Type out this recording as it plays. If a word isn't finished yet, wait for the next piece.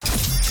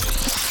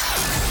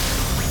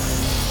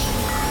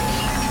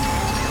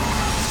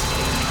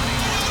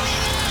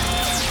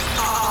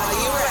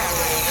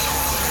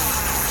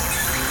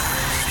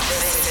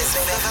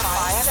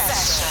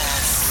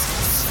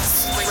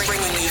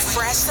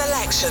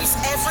selections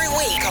every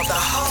week of the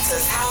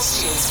hottest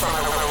house tunes from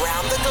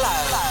around the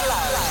globe.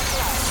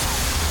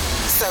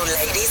 So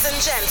ladies and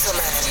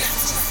gentlemen,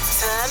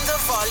 turn the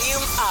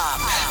volume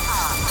up,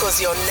 because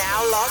you're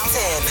now locked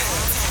in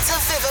to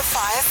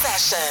Vivifier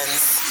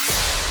Sessions.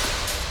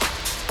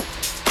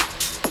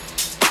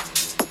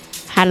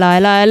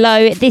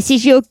 Hello. This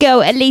is your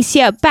girl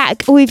Alicia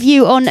back with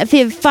you on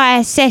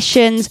Vivifier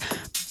Sessions.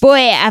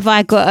 Boy, have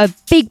I got a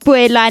big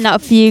boy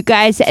lineup for you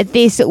guys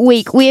this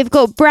week. We have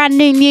got brand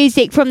new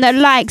music from the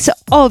likes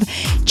of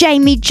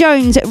Jamie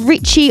Jones,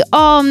 Richie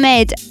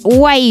Ahmed,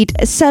 Wade,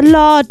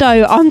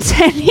 Salado. I'm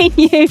telling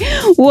you,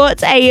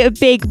 what a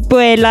big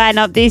boy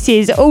lineup this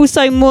is.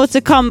 Also more to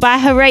come by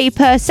Hooray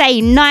Per Se,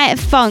 Night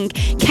Funk,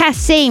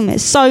 Kasim,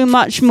 so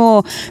much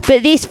more.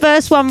 But this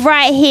first one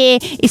right here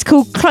is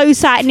called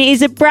Closer, and it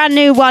is a brand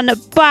new one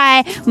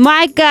by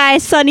my guy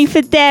Sonny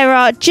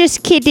Fodera,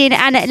 Just Kidding,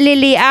 and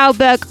Lily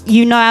Alberg.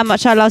 You know how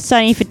much I love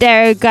Sonny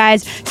Fodera,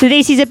 guys. So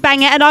this is a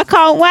banger and I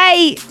can't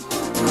wait.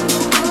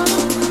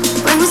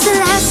 When was the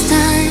last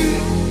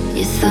time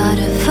you thought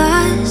of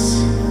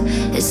us?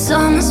 It's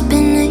almost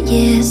been a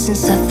year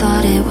since I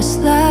thought it was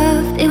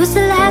love. It was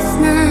the last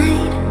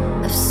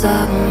night of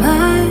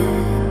summer.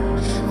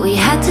 We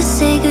had to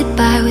say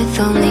goodbye with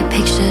only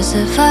pictures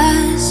of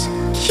us.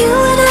 You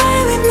and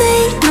I, we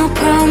made no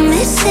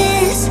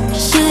promises.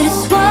 Should've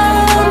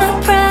swallowed my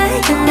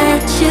pride and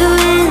let you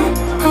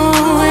in.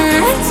 Oh,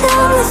 and I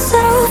tell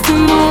myself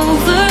I'm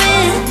over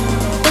it,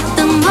 but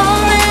the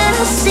moment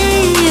I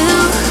see you,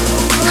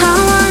 I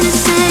wanna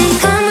say,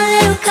 come a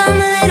little, come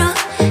a little,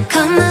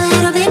 come a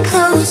little bit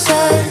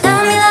closer.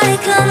 Love me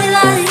like, love me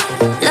like,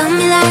 love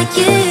me like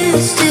you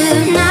used to.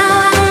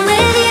 Now I'm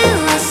with you,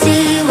 I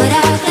see what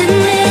I've been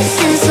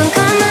missing. So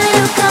come a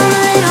little, come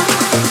a little,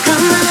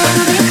 come a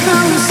little bit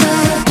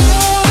closer.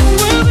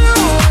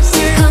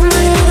 Come a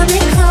little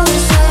bit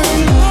closer.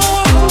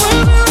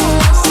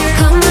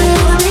 Come a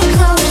little bit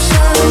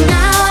closer.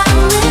 Now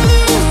I'm with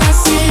you, I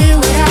see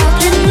what I've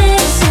been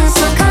missing.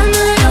 So come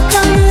a little,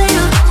 come a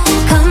little,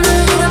 come a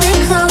little bit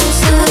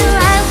closer. The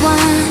right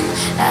one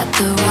at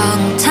the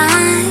wrong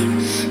time.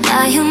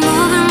 Now you're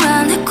moving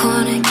around the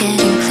corner,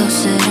 getting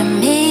closer to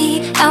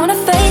me. I wanna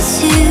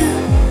face you,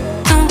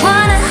 don't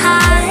wanna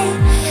hide.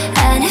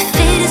 And if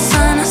it is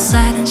on our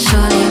side, then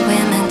surely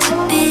we're meant to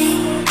be.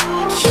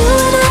 You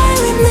and I,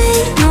 we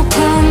made no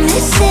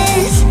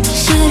promises.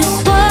 Should've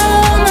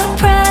swallowed my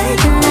pride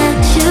and let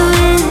you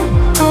in.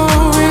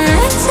 Oh, and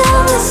I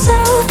tell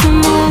myself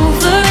I'm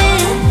over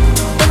it,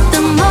 but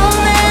the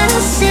moment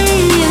I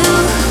see you,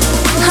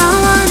 I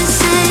wanna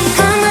say,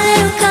 come a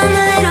little, come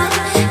a little,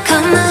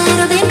 come a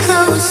little bit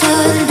closer.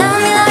 Love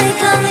me like,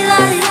 love me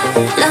like,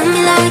 love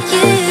me like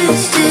you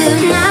used to.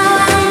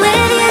 Now I'm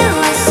with you,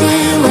 I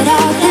see what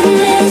I've been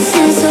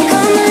missing. So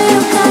come a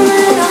little, come a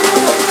little,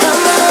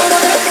 come a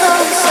little bit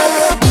closer.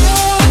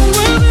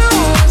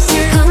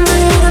 Come a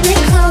little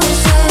bit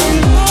closer.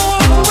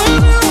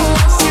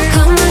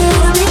 Come a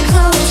little bit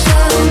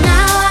closer.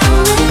 Now I'm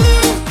with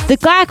you. The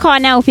guy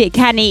can't help it,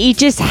 can he? He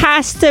just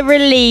has to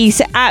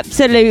release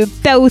absolute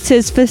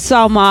belters for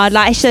summer.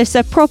 Like, it's just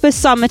a proper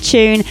summer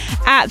tune.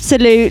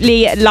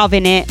 Absolutely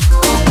loving it.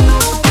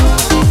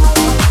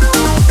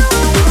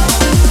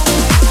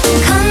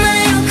 Come a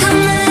little, come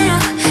a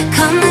little,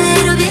 come a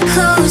little bit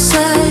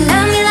closer.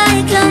 Love me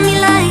like, love me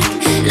like,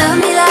 love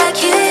me like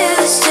you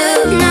used to.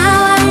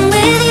 Now I'm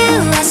with you,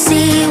 I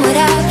see what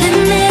I've been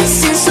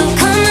missing. So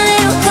come a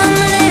little, come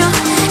a little,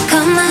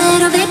 come a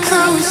little bit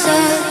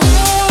closer.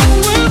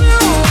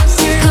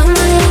 Come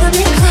a little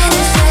bit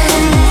closer.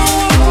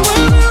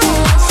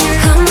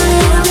 Come a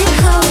little bit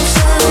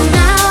closer.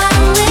 Now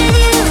I'm with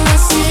you, I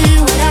see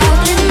what I've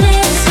been missing.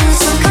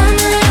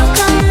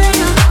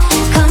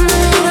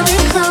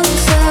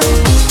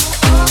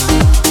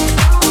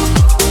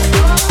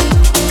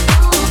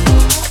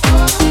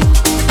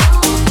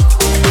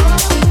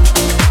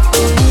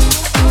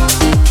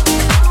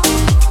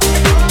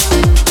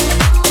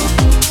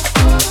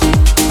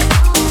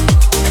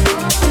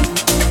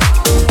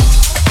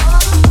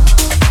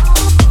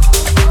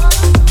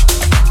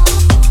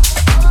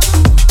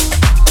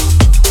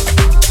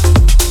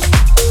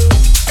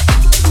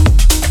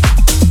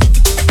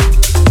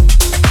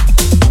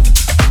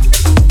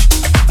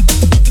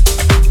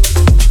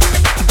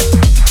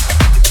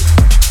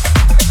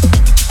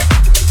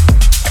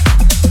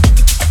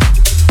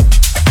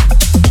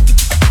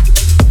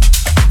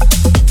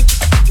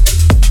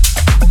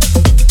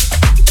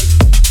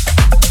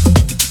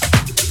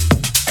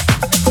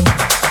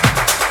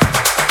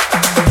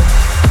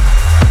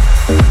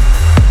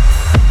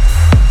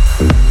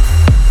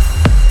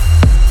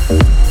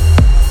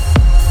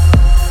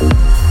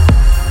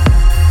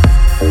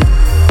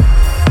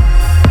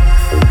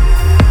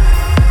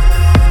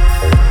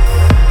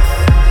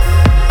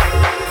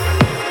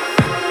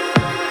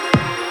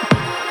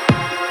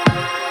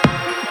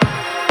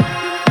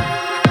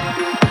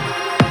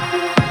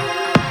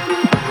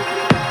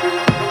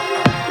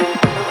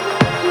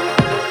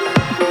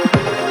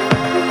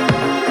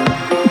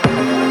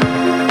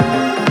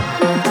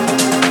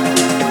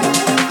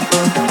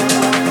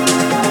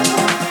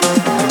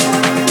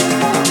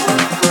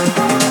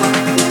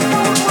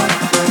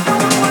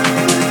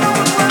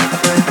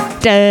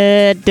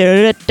 Da,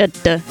 da, da,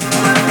 da.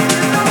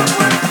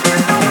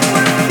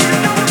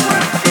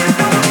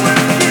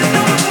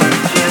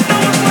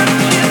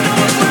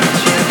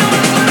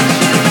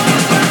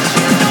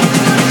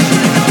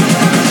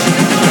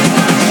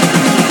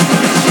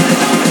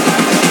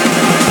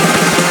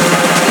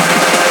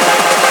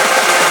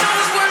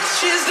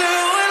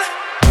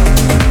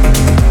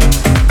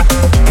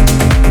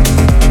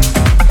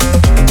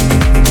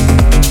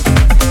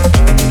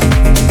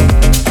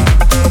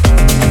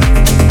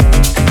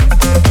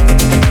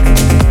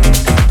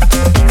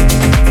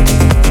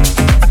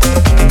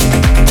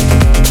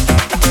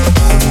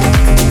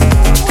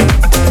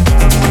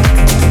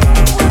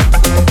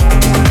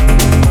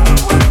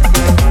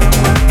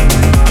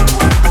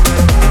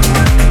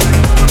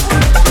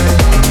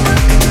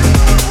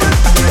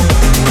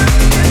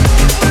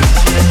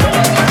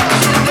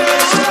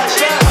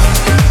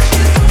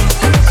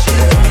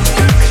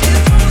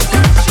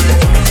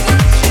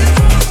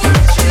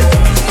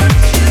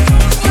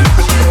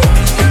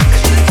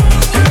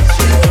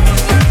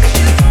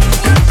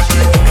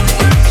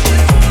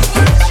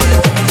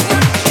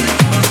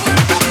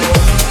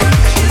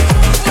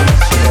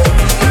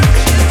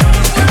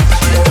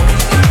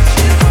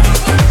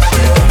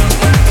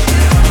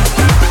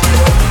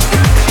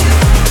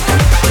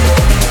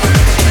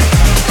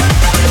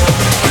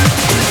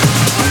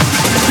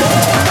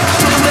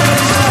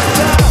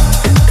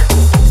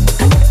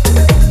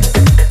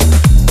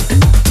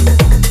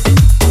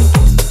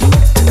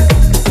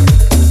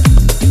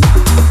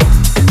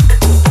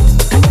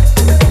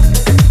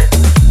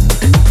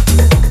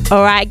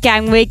 Alright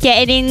gang, we're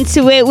getting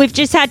into it. We've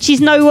just had She's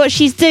Know What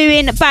She's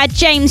Doing by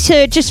James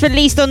Hood, just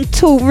released on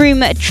Tool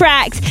Room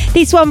Tracks.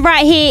 This one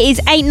right here is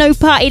Ain't No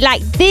Party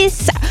Like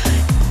This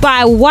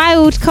by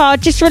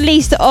Wildcard, just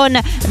released on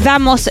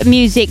Vamos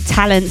Music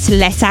Talents.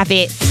 Let's have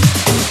it.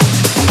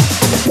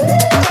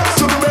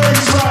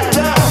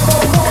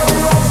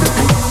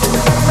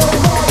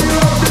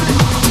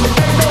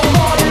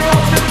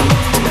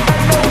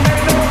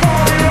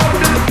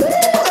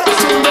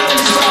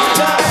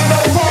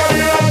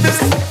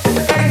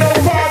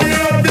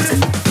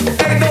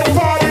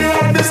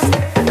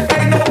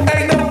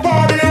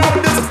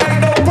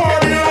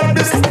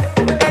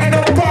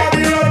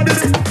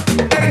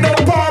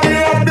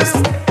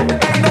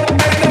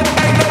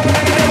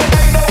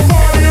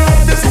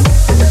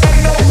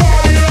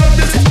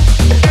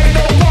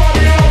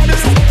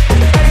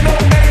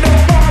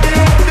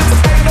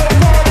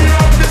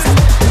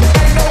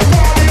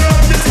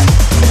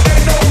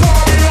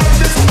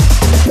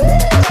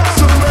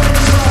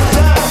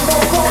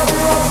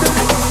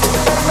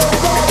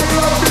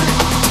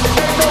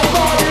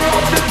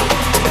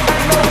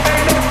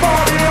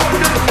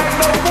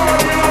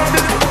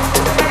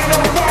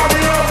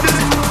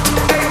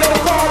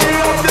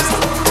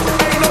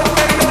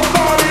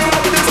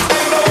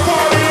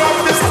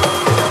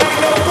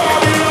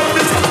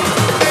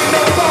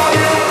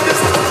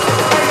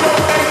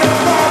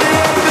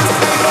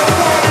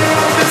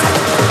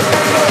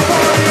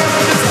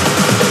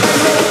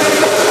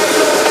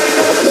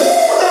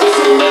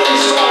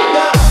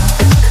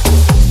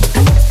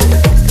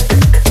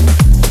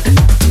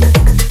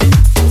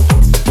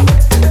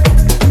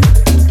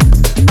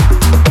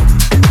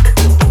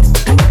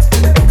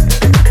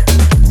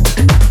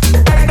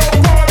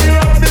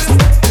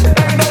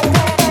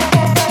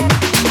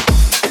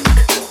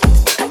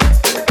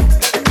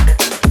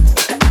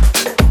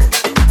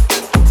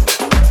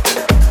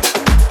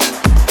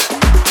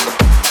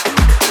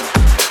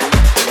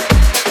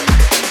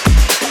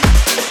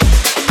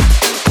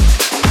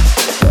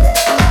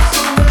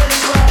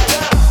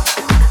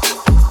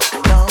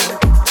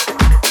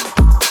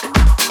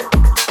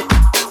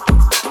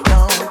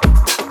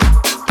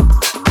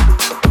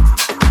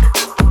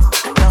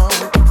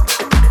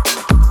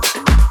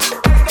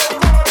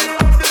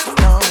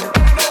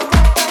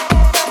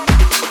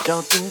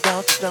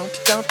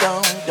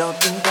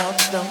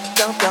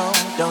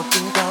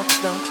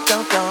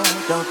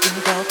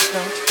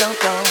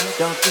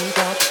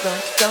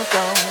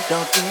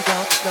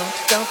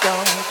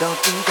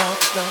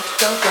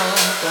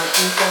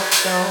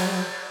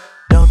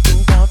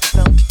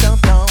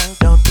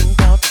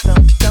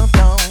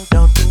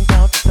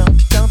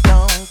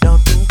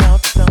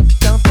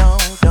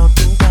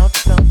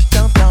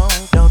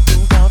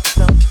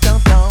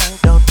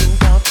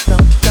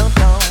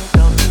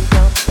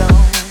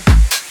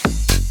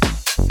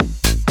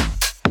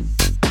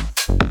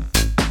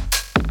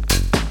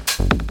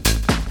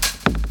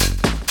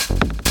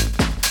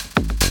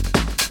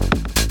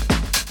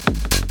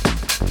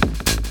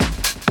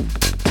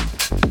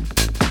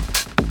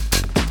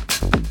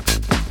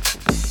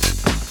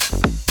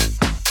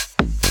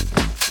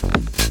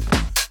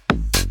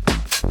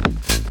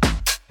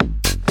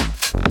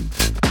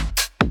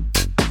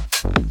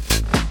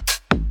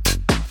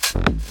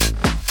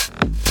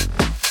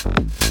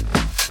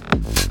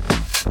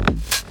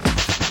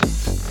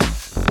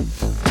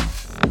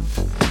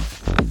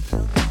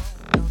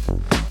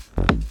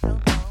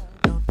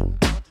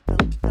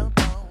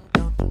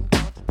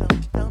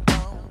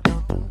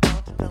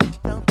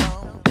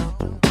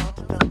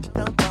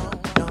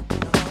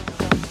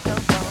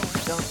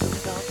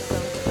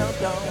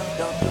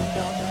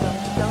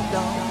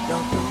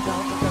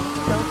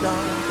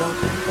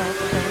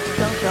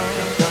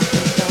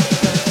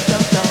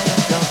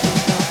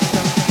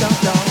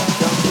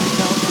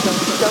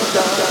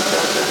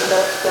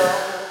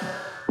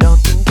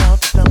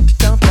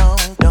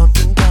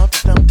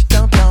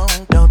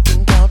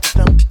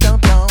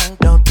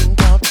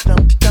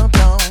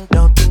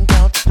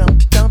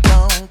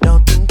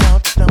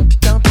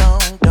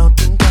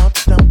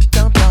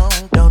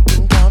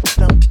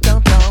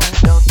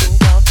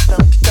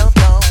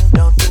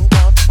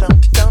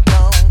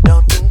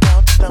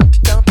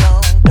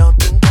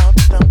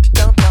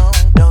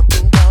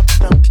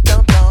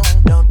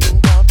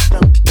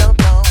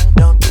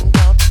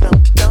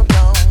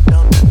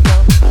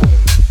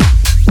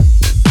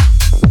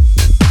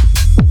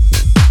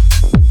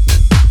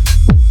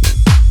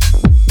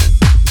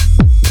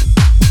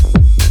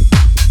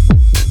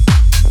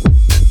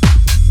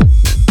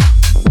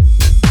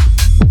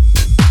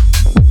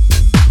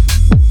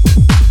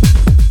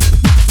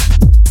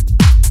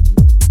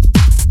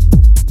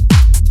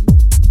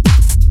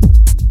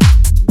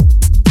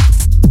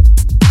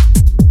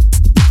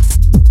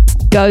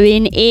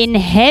 going in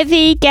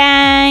heavy,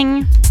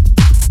 gang.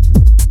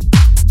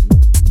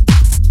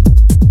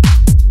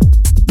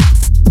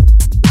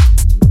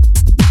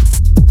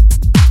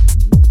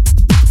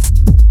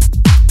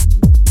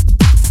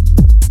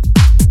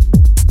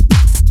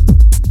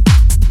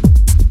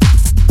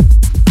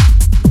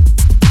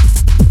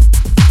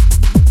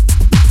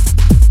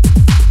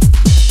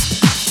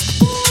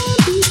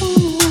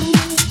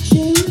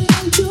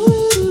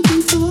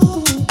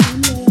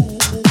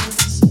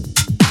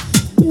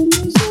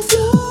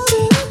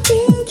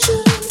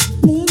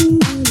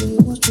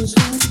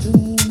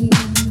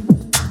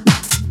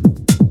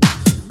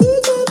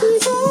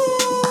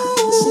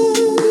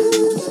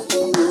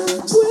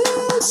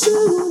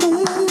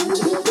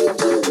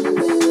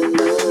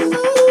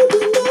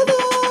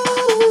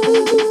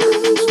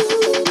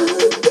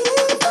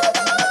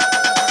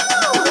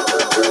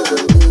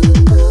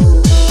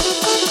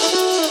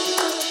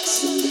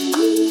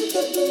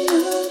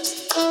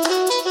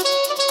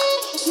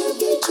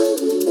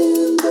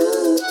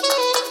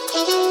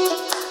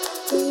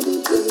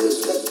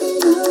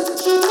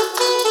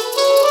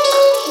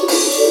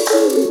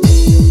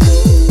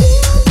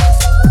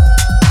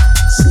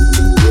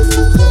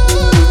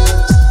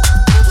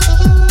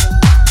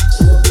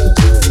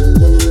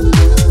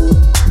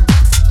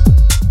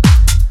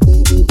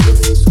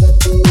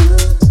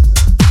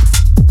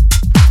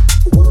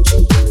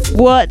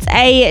 What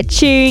a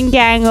tune,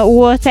 gang.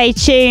 What a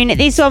tune.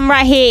 This one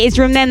right here is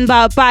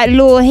Remember by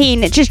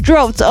Loreen. It just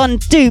dropped on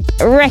Dupe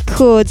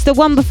Records. The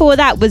one before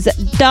that was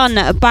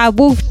Done by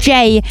Wolf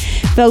J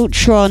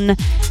Voltron.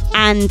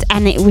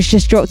 And it was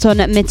just dropped on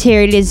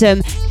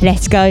Materialism.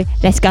 Let's go.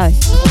 Let's go.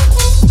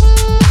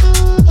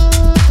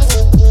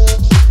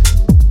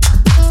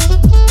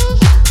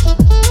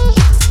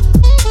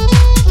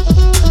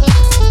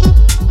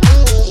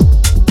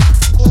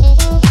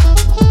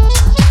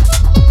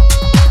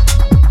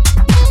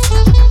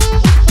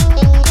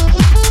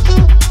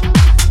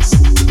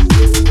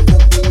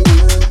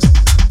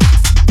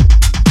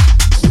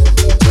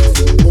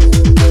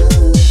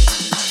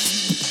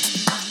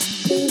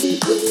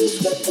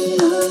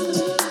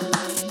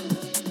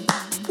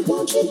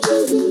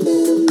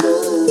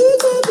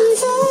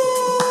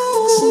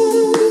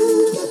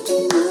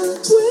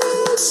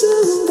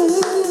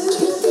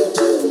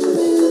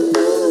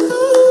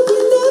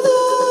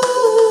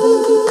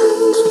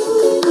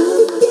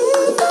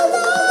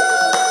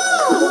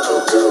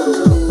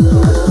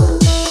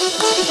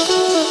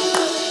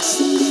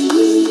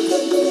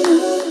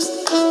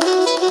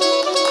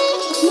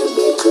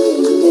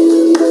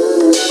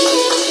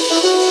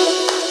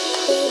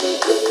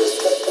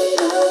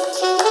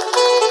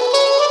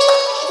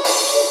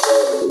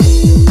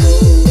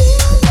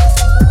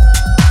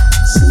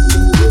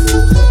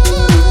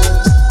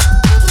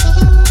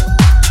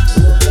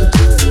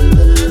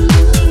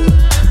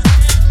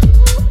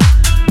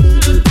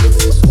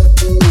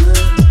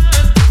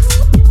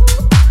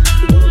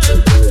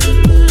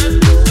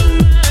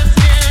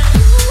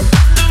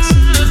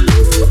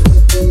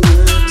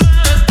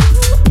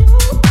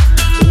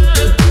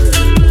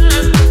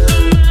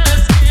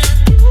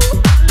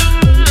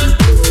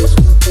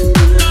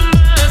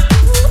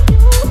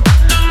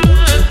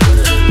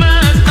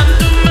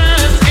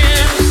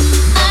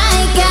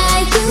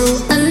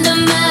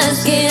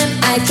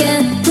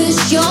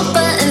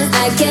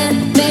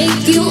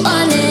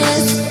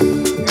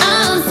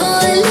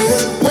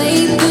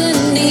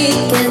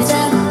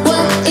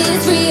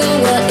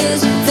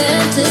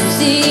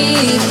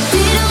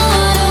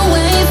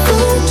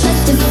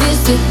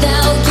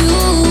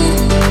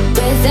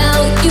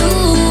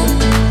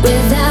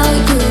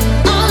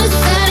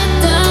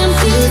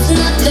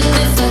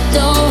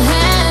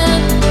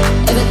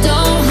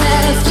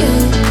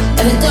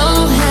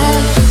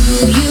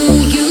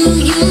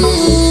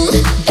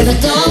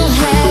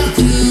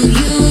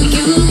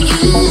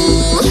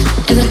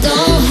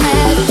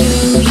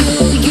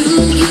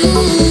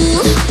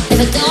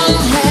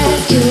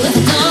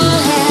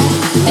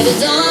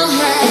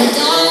 If I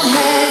don't have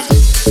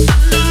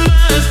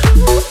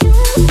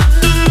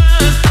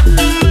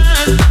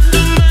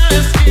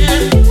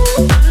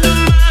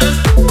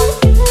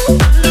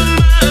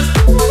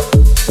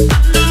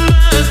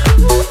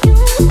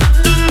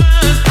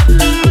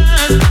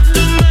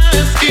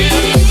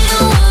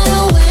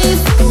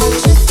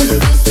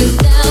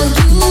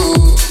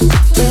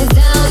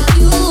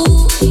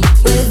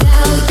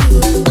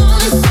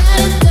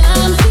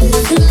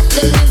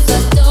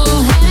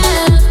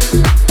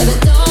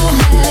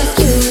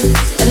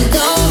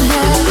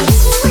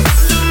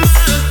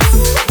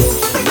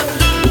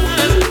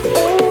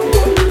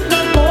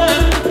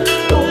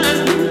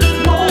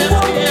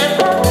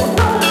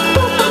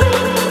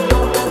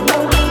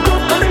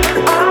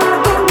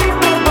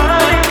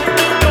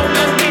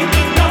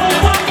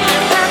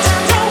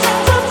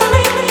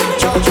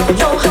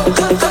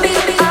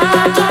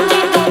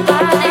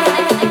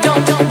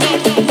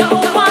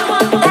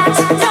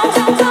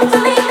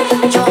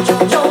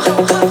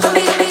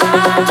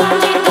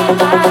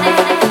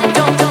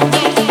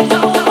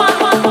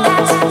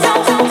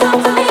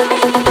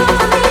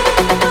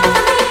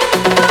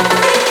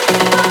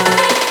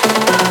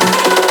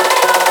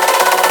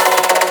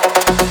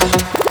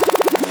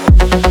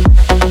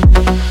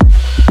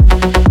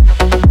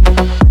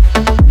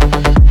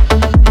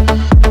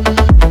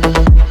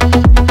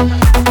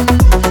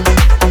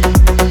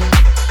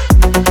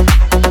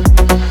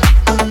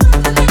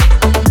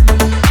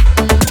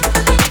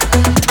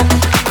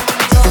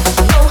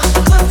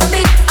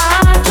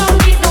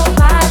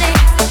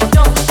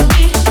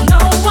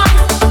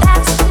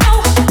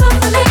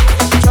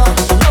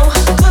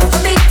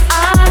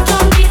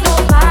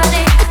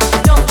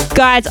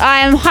guys, I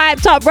am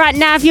hyped up right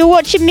now. If you're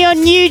watching me on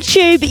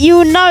YouTube,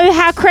 you'll know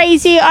how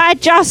crazy I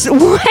just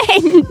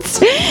went.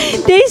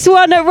 This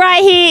one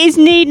right here is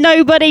Need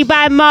Nobody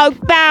by Mark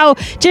Bow,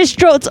 just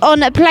dropped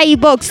on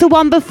Playbox. The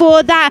one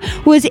before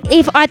that was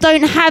If I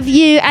Don't Have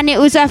You, and it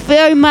was a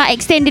Fioma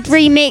extended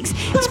remix.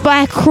 It's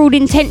by Cruel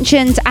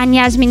Intentions and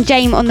Yasmin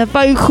James on the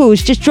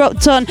vocals, just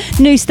dropped on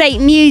New State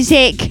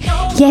Music.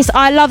 Yes,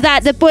 I love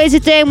that. The boys are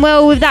doing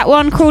well with that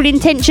one, Cruel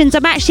Intentions.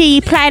 I'm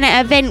actually playing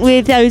an event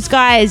with those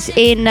guys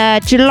in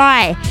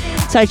July,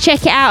 so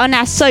check it out on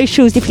our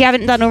socials if you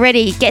haven't done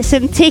already. Get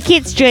some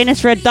tickets, join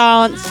us for a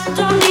dance.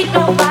 Don't need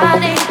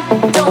nobody,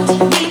 don't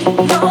need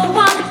no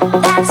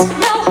one. That's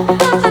no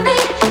good for me.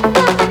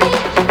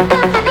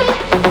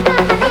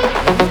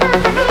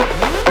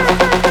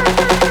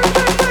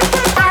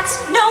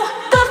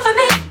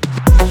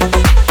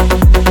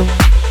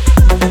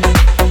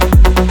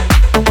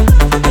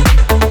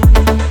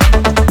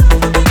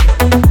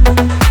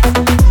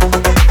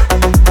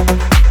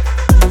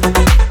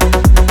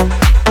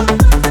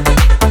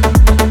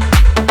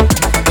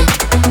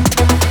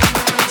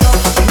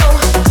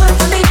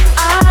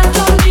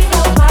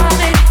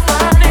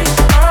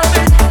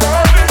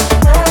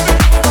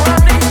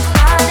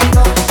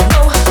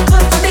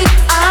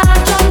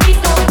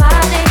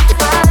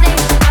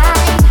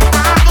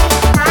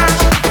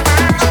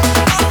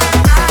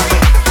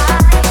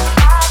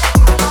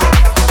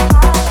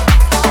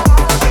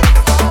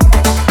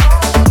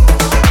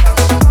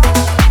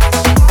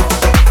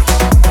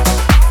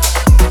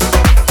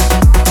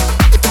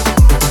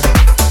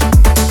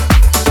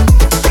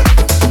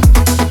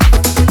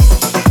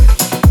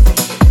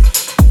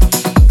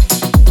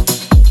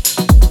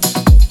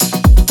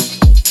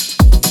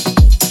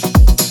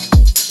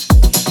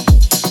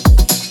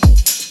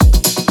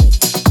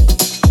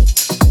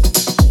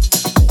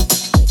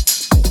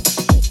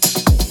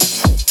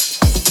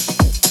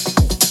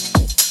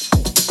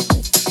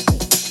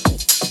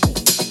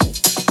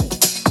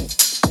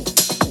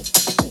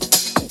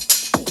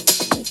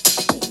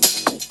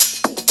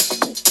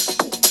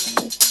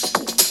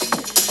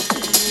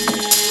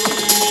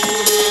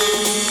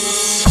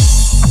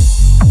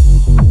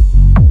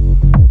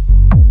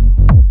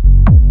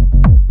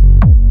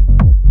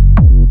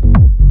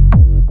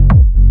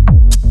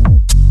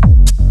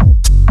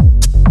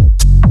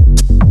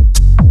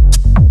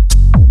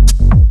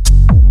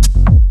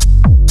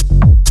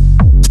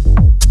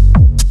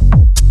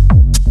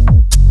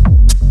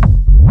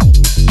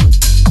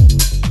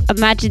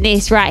 Imagine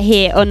this right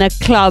here on a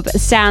club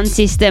sound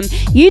system.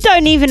 You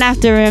don't even have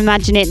to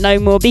imagine it no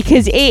more,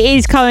 because it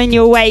is coming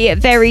your way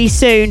very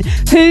soon.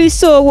 Who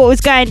saw what was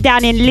going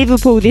down in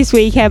Liverpool this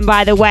weekend,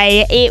 by the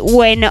way? It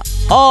went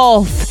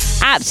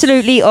off.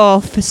 Absolutely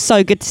off.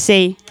 So good to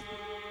see.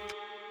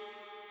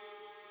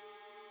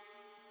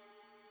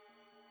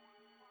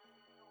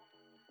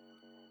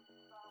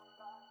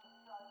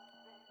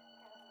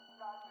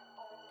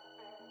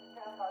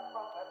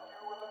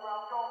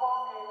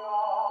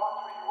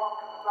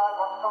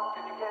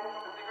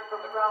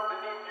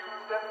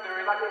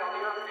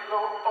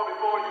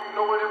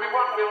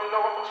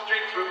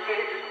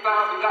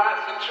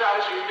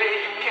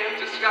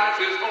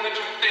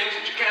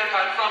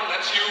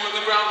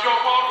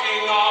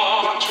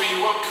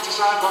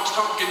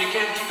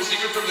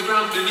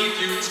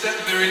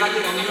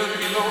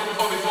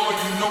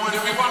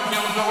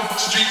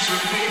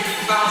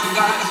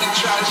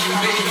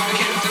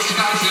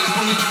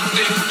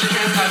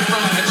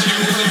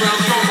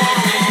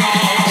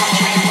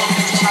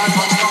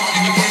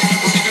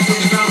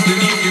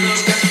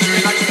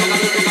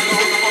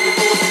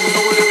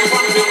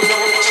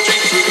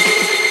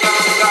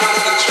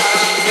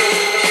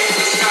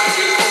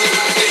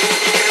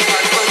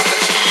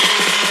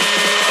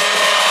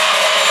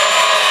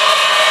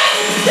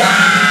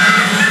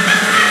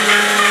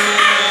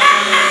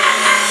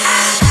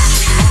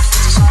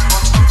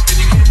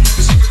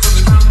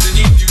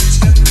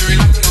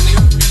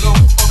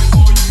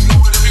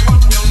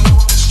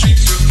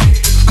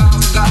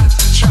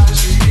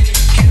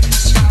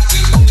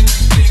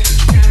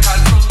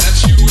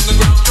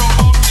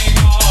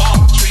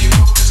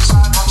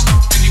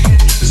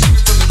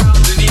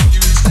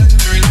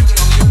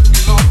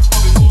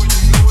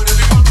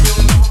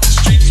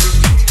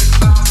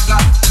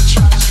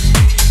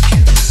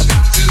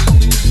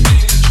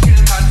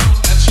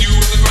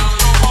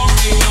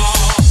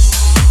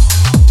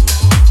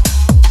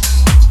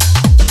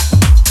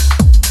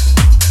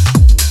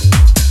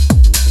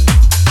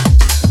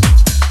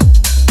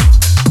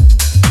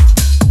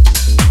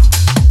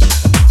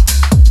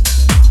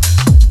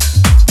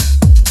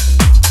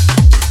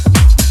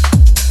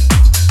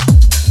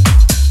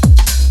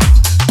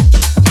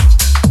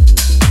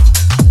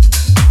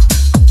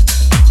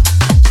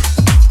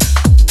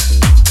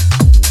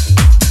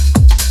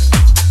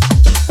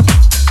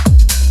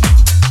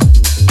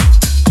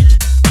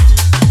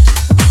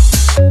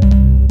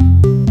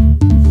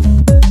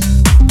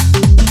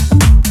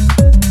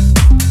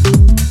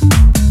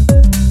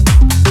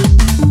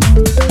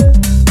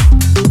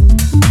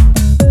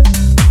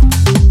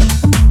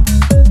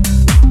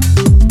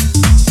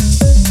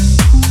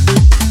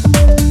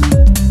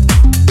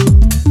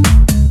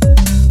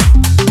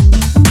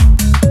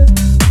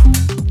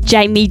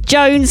 Jamie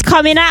Jones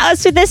coming at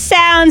us with the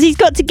sounds. He's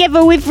got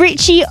together with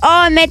Richie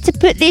Ahmed to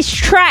put this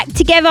track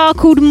together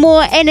called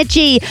More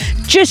Energy,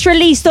 just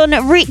released on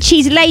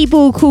Richie's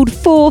label called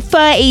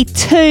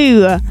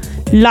 432.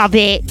 Love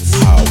it.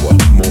 Power,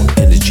 more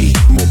energy,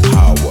 more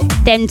power.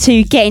 Them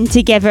two getting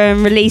together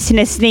and releasing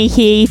a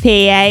sneaky EP,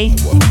 eh?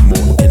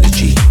 More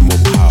energy, more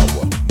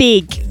power.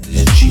 Big.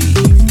 Energy,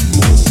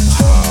 more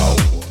power.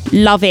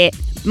 Love it.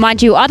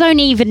 Mind you, I don't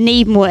even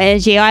need more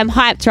energy. I'm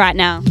hyped right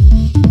now.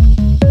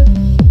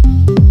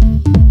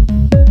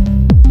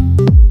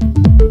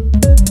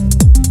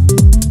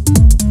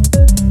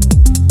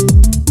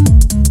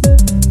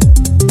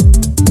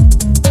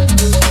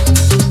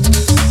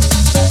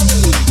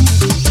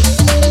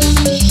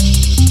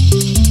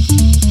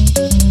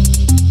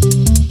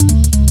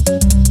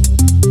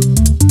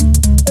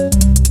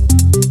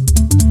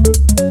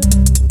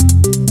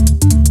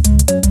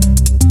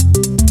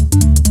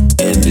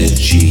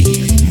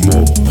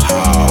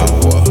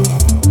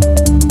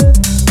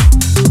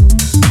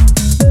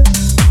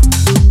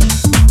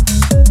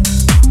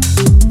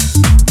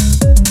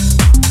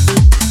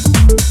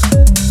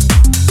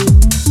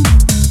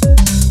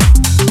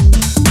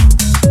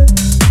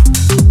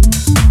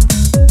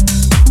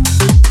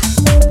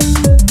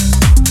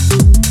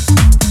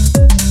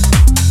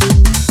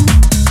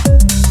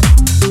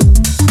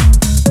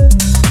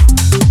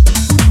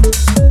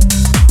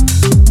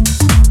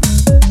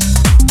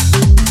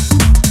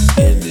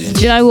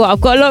 Do you know what? I've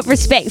got a lot of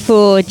respect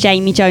for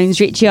Jamie Jones,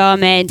 Richie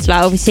Ahmed.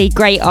 Like, obviously,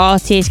 great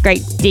artists,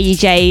 great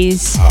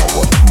DJs.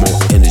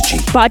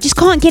 But I just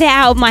can't get it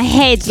out of my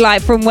head,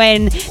 like, from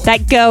when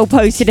that girl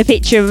posted a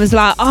picture and was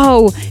like,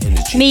 oh,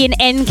 me and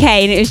NK,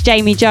 and it was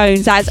Jamie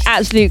Jones. That's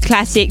absolute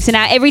classic. So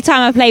now every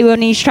time I play one of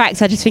these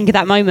tracks, I just think of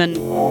that moment.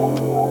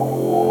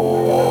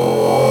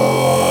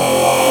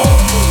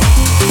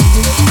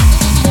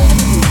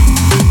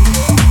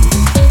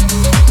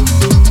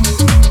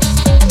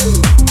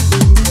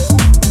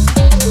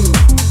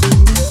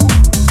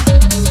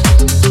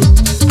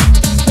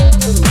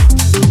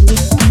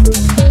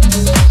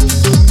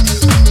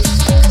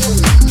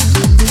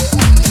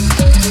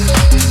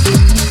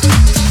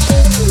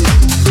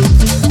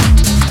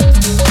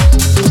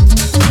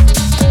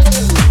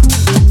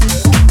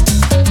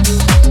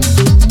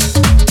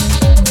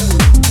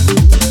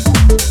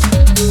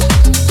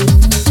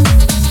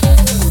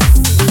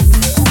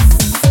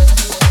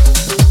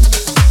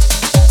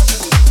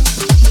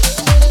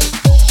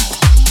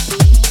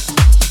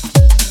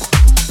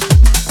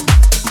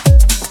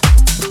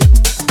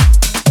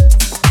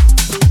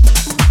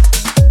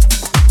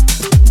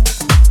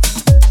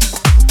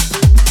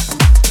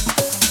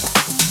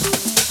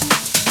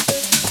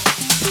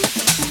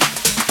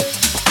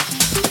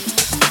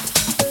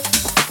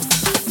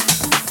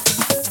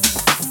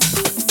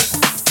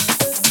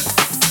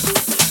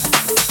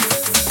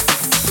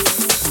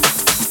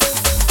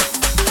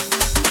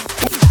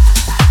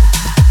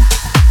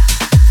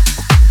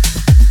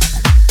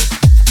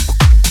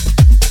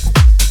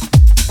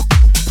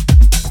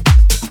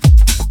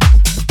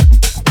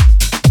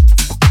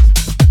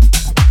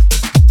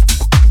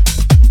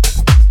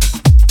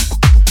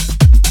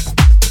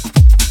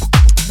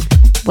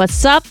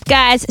 What's up,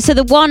 guys? So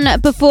the one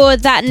before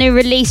that new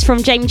release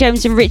from Jamie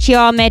Jones and Richie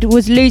Ahmed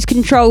was Lose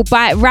Control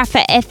by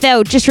Rafa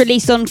FL, just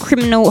released on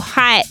Criminal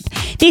Hype.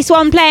 This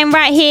one playing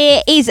right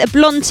here is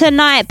Blonde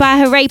Tonight by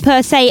Hooray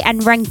Per Se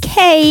and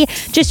Rankay,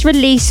 just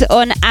released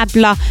on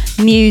Abla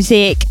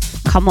Music.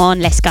 Come on,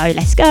 let's go,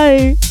 let's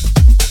go.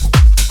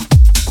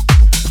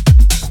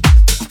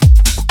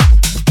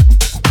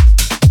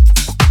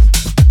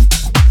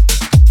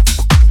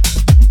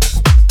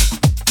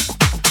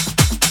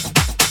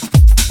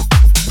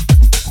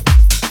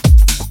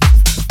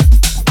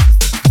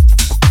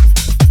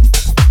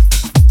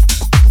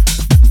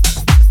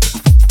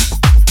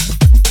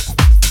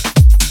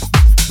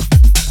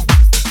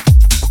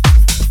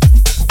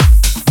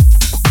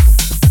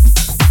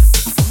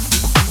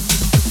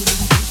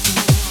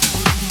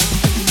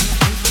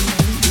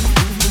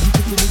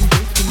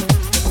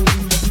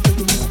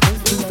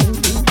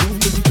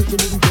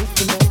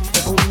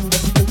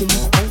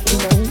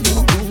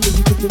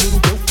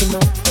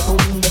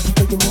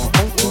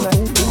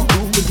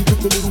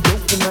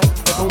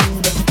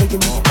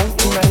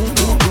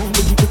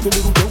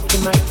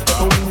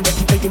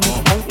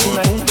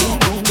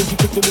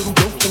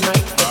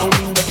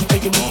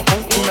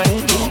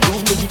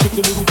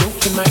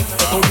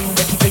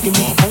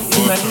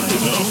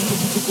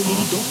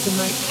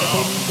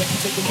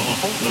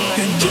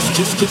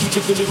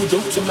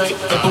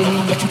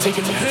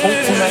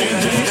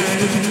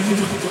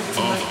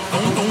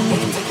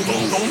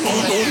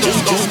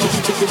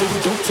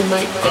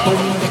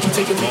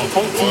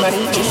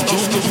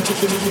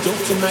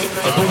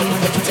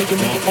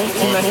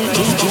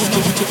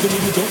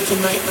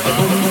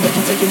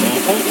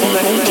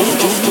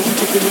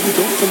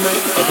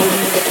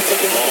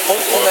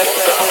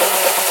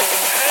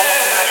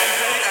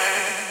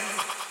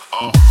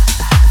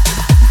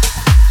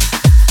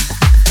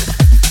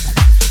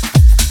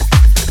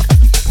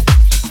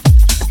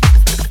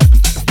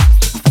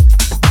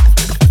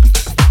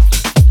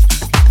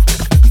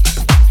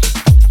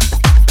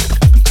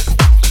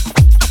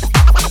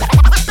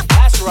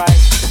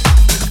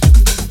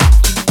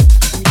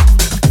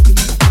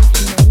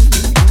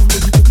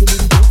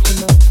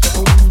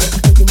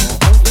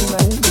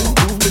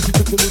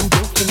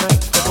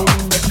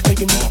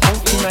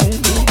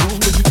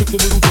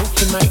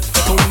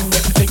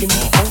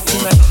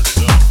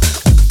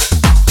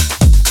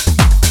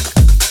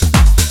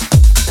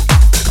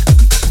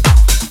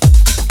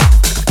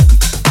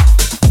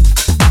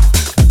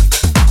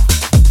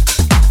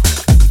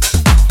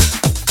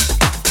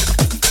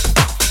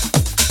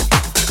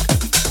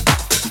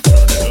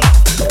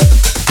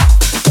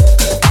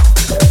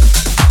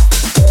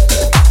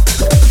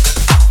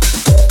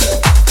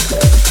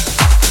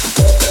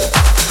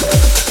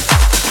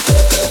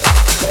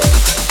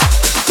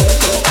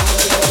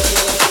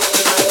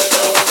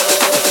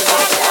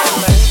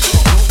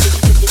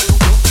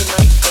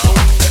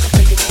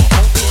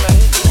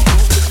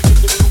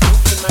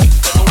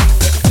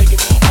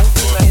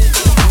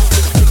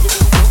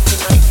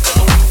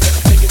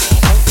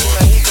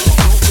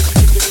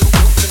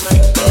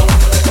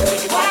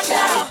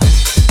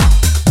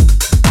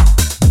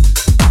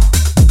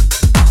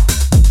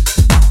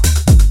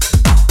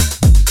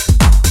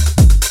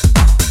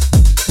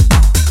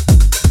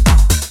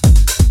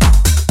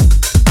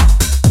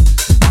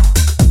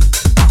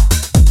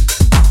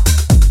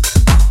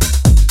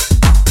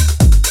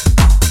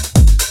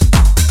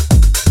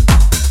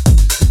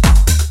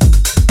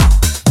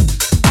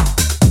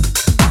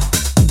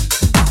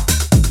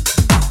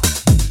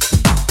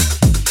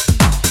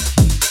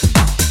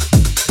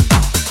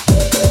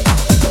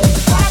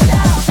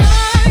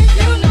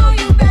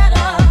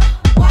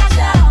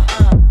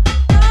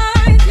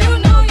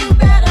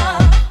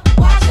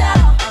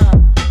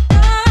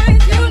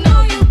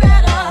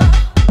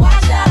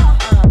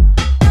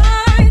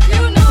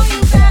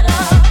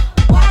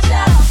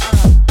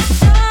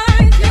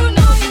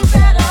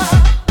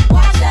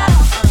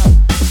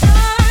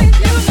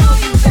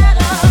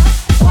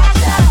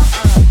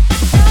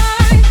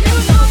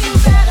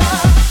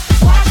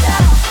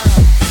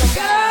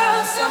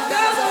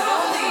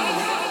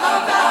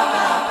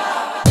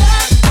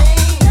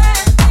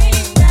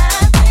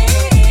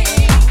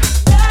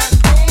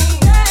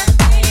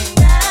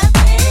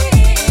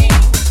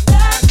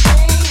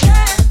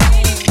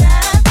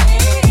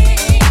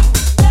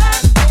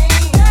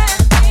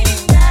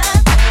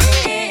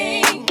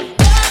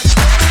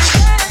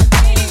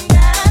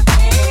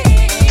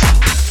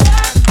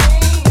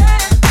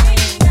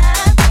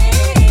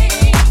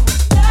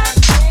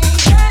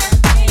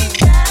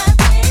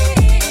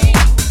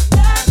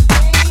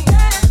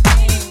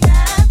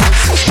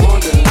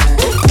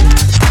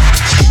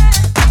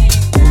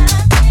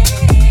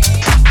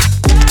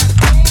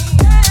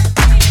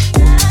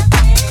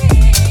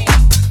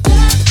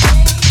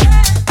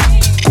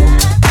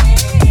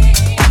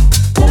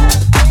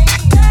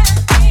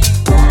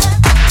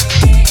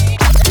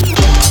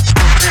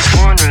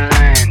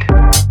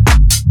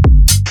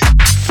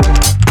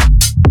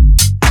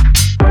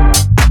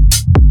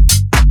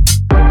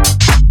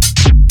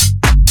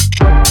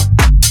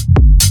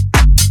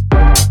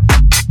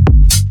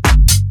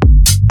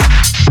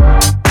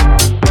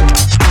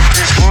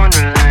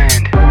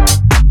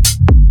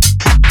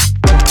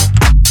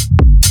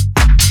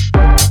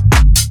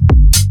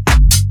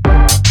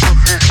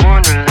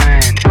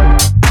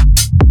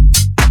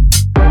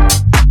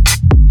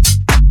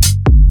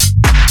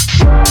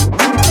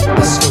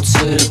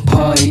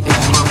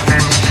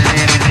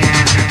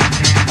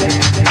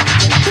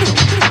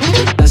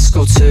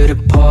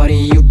 party,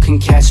 you can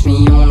catch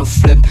me on a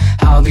flip.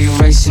 I'll be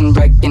racing,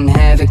 wrecking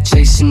havoc,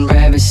 chasing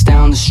rabbits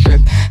down the strip.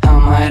 I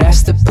might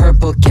ask the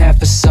purple cat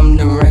for some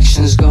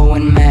directions,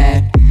 going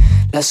mad.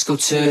 Let's go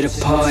to the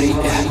party,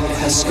 yeah.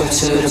 Let's go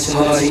to the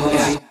party,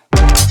 yeah.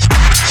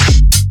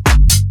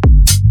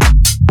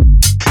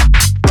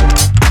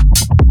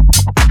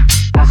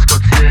 Let's go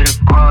to the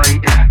party,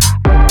 yeah.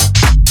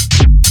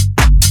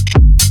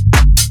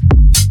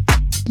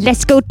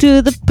 Let's go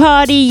to the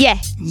party, yeah.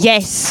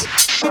 Yes.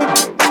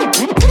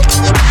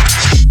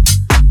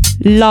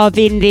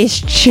 Loving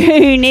this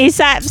tune. It's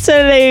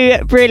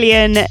absolute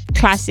brilliant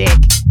classic.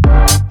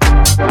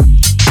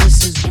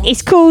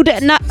 It's called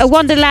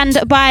Wonderland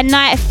by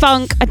Night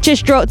Funk. I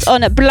just dropped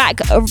on Black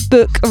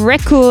Book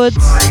Records.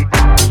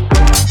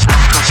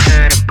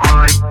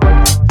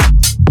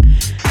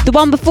 The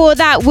one before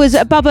that was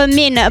Bubba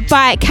Min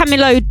by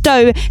Camilo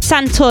Do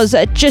Santos,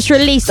 just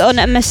released on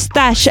a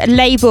Mustache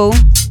label.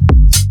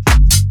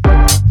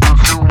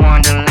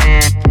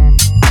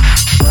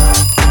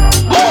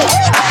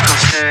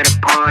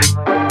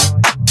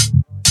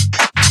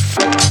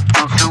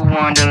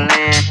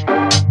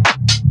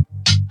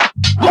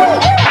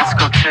 Let's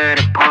go to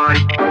the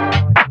party.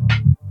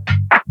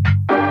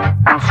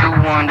 Don't you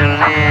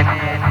Wonderland?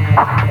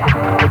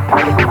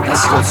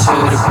 Let's go to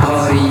the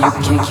party. You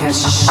can't catch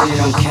the shit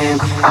on cam.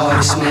 All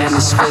this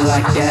madness feel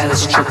like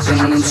Dallas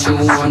tripping into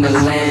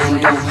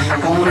Wonderland.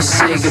 Don't wanna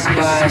say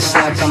goodbye. It's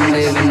like I'm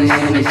living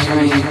in a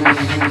dream.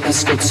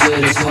 Let's go to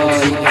the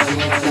party.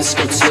 Let's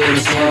go to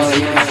the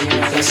party.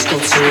 Let's go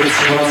to the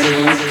party.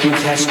 You can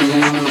catch me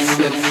on the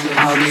flip.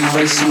 I'll be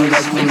racing,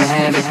 wrecking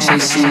havoc,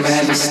 chasing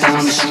rabbits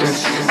down the strip.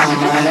 I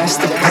might ask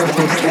the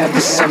purple cat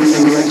for some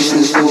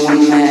directions,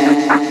 going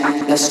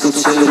mad. Let's go to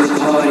the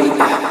party,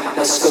 yeah.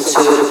 Let's go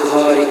to the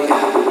party,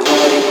 yeah.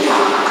 Party,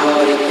 yeah.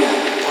 Party, yeah.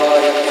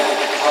 Party, yeah.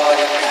 Party,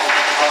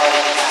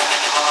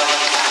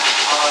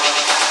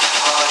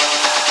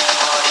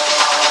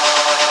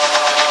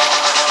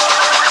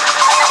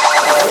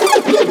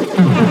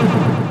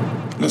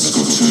 Let's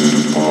go to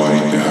the party,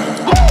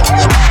 yeah.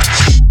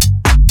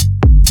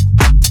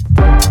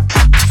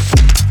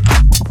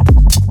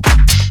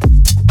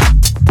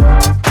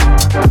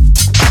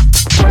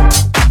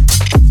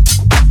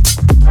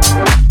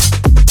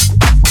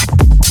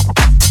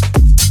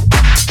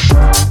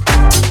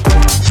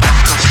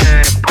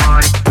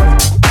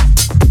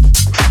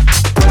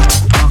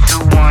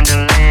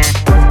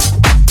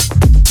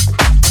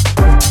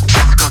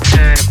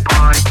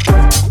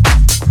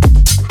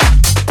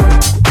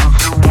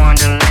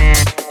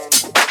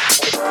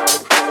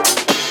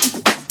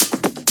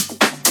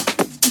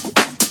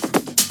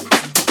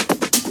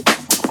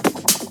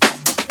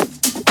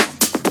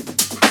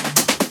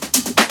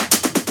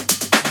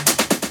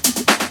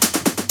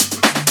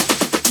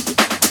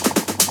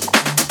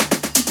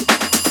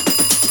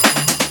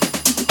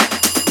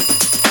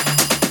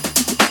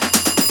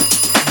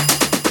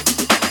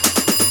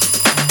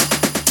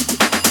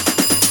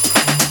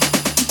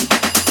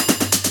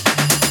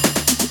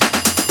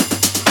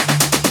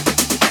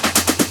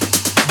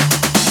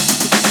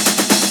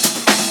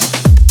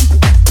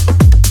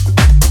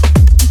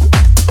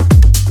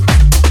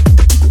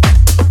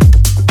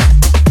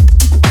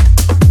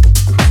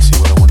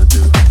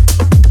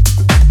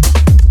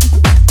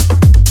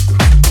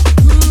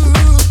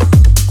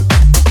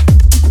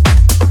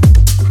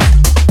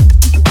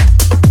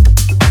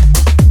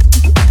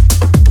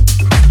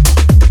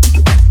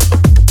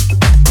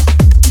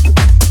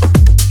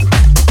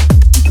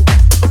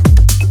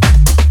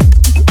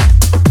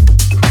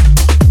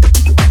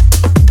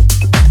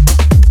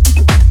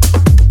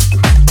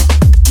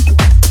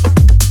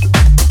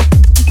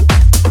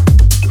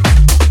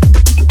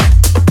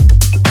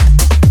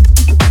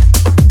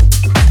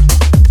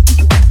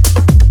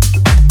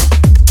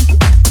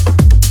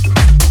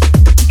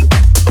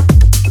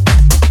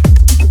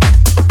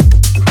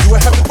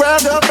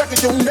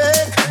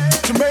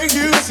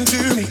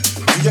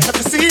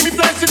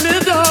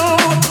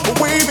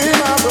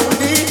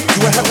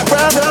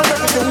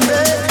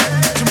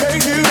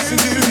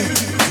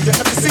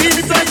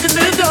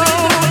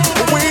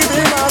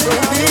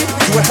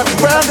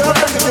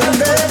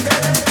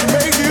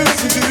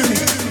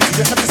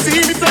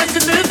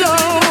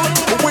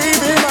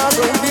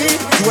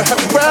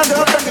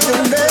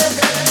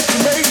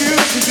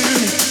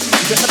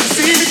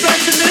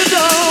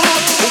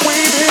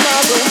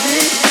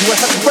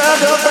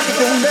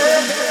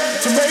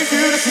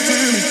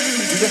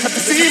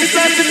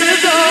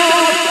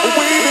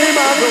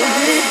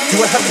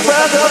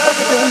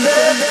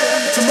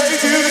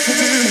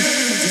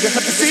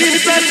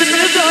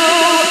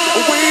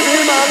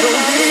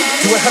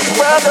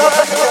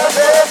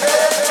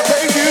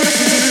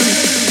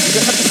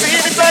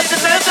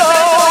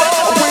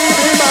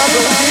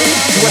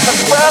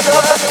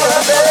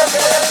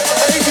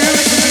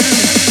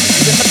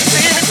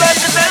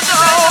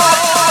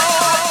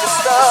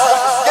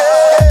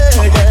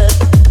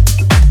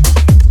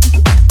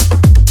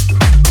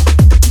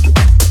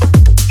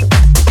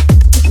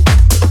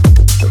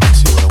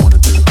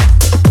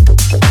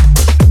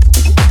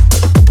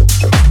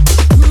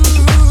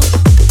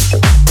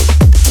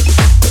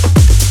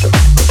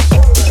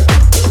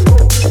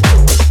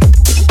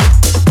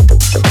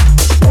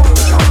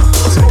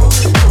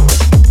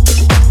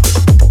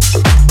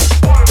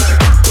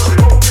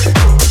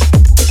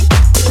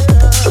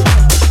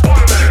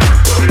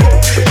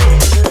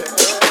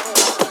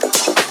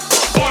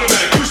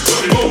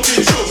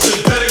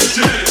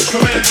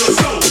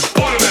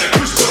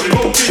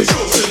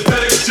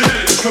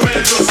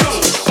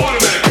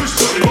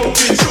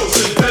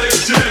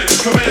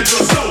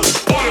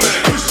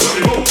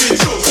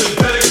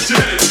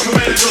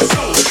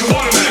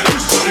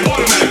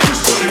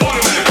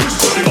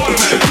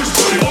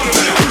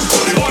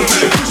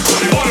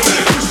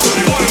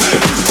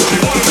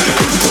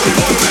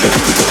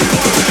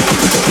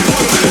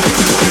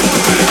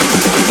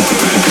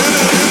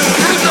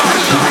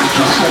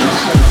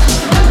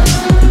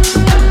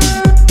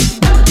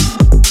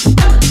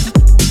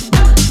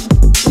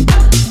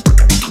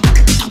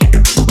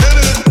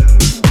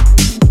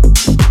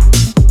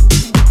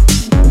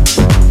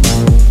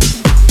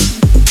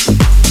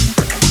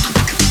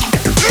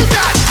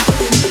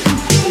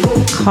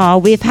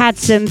 we've had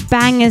some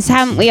bangers,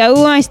 haven't we? I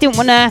almost didn't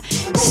want to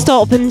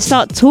stop and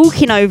start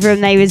talking over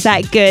them, they was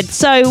that good.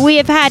 So we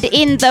have had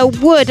In the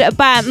Wood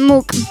by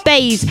Mook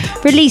Bays,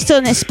 released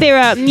on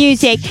Spira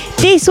Music.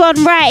 This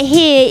one right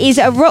here is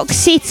Rock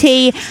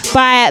City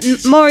by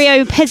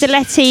Mario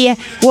Pezzoletti.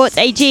 What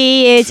a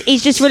G is.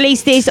 He's just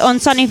released this on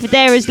Sonny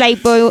Fodera's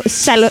label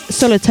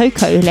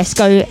Solotoko. Let's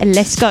go,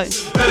 let's go.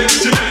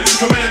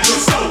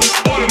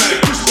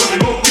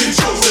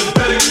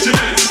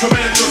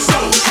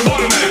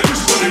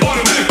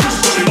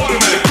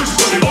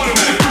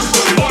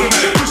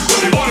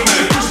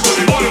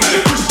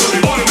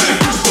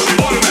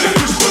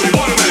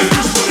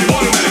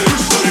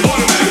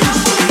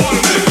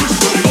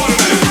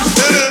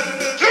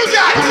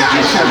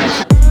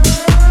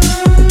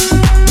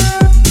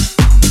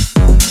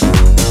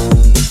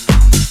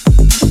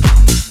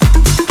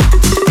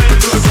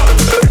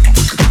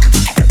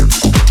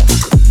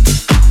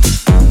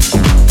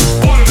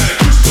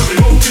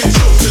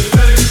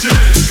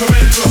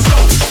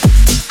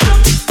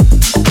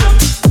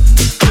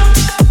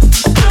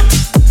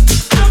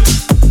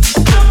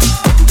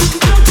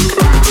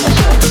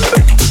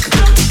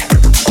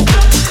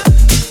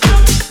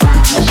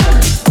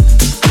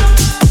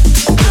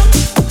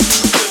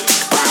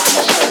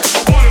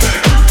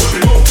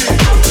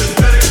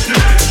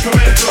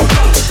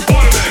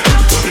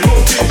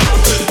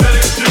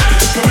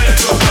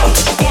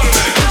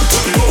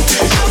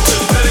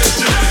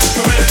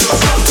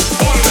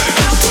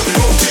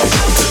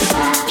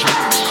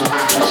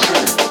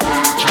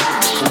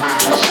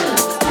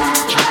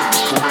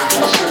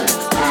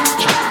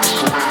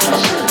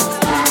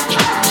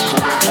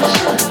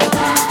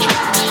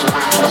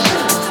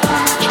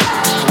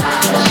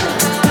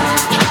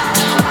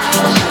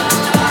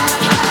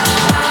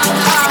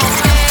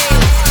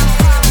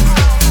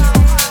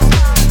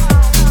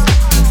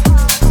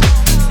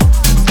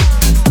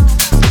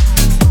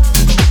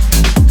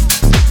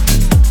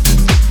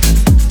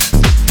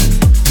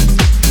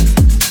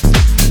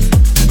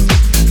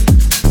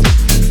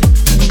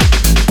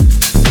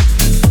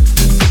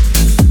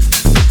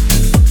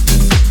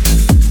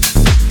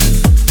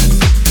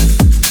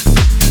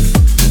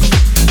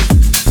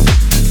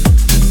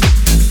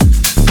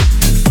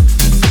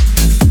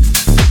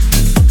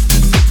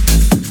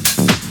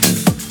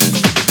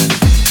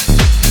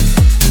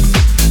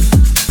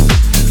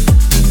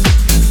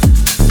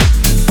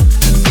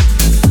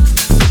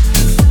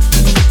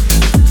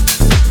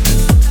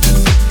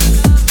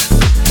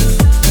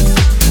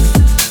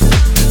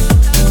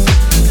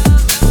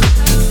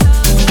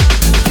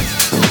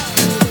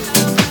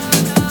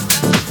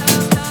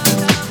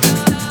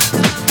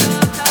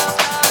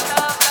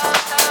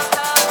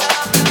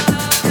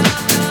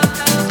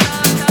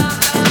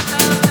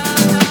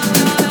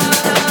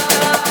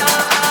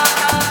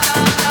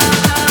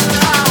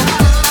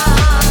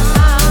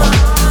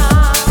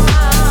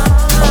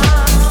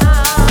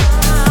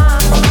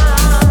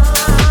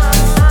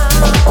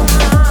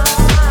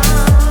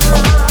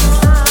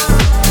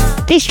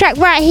 This track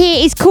right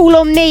here is Call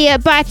on Me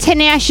by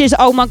Tenny Ashes.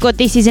 Oh my god,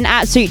 this is an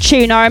absolute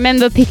tune. I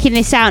remember picking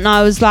this out and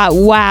I was like,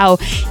 wow,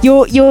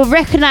 you'll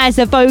recognise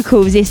the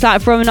vocals. It's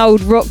like from an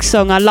old rock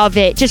song. I love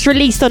it. Just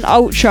released on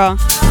Ultra.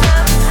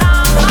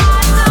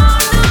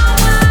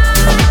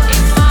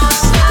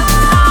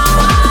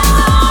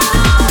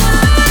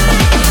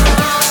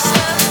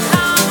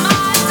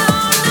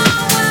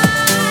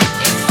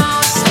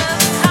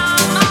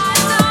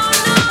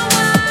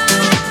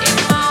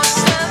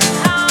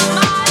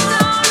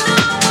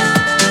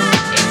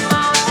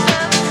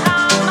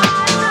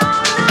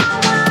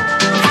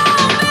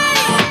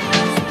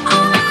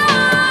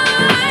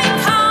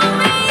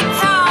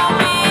 Call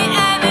me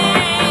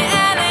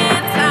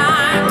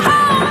anytime.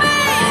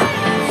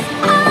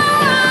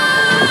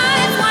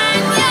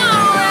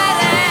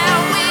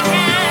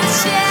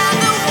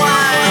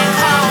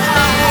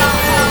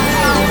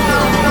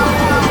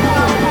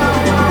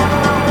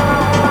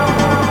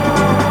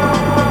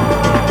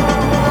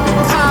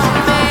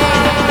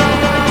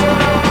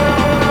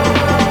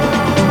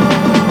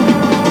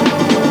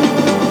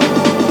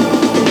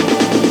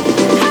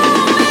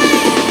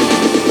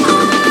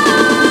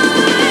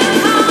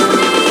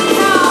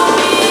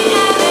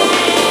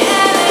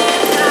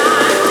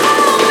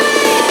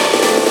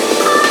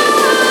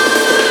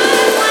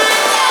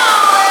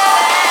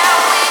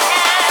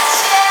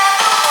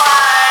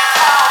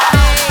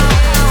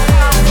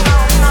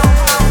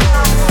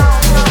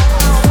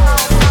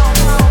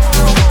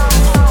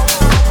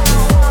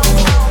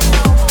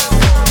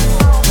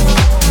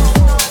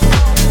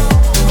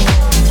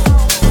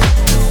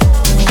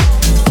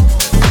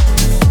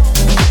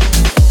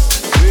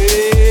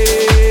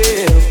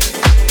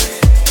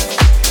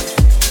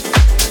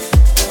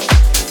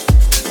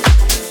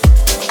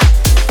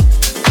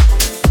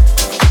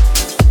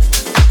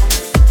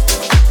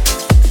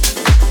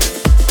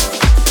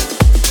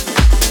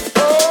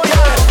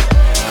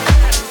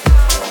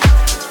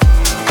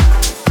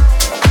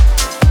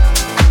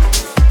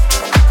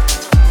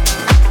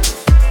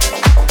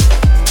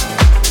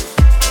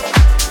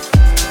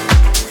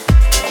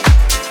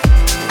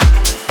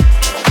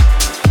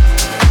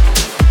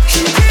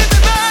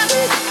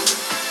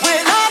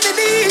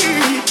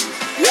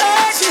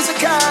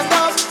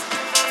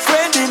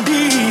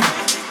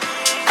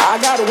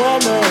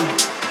 woman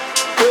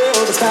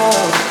all the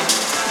time.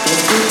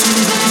 That's good to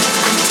me.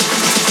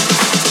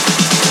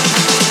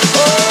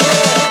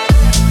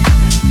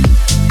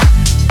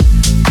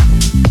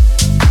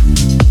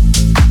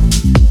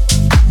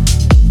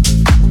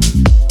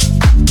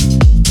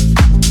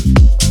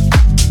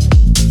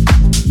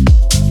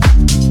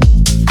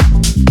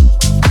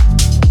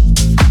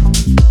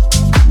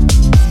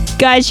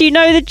 Guys, you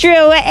know the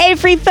drill.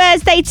 Every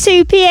Thursday,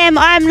 2 p.m,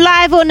 I'm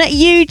live on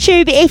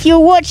YouTube. If you're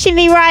watching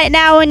me right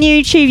now on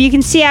YouTube, you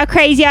can see how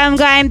crazy I'm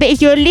going. But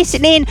if you're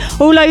listening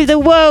all over the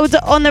world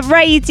on the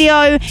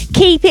radio,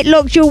 keep it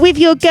locked. You're with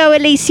your girl,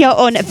 Alicia,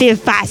 on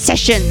Vivify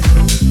Session.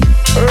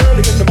 Early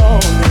in the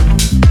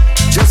morning,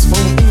 just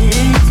for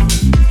me.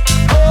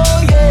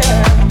 Oh,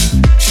 yeah.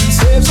 She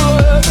says so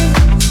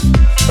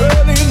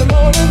early in the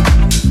morning,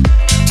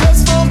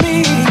 just for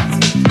me.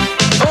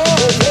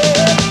 Oh,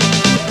 yeah.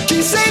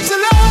 She saves a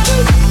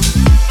love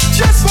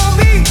just for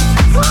me.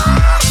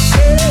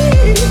 She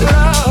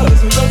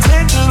loves me so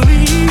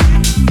tenderly.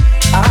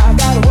 I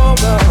got a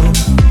woman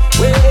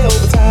way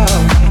over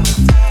town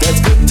that's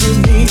good to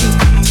me.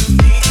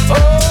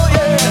 Oh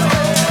yeah,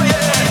 oh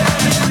yeah.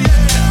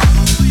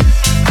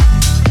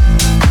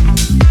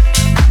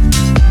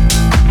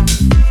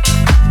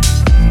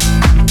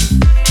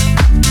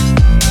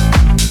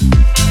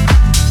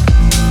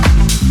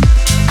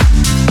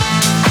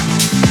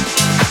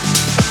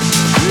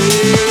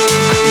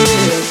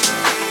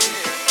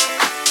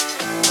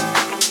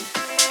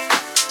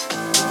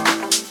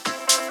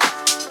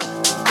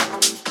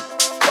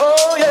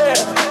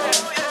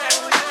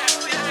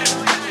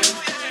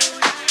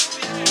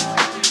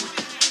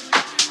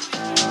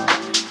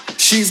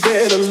 She's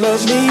there to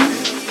love me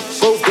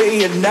both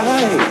day and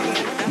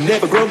night.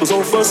 Never grumbles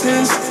or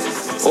fusses,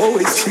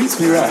 always treats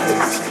me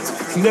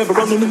right. Never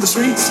running in the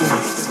streets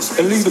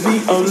and leaving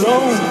me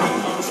alone.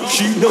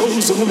 She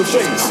knows the woman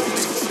face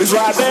is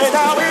right there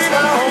now we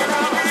know.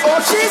 Oh,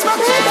 she's my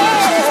baby,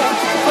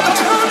 but I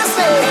don't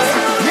understand.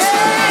 Yeah,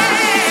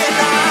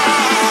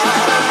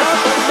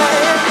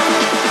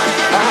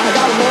 I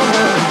got a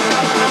woman,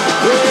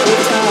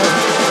 real time,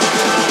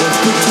 that's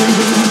good to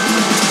me.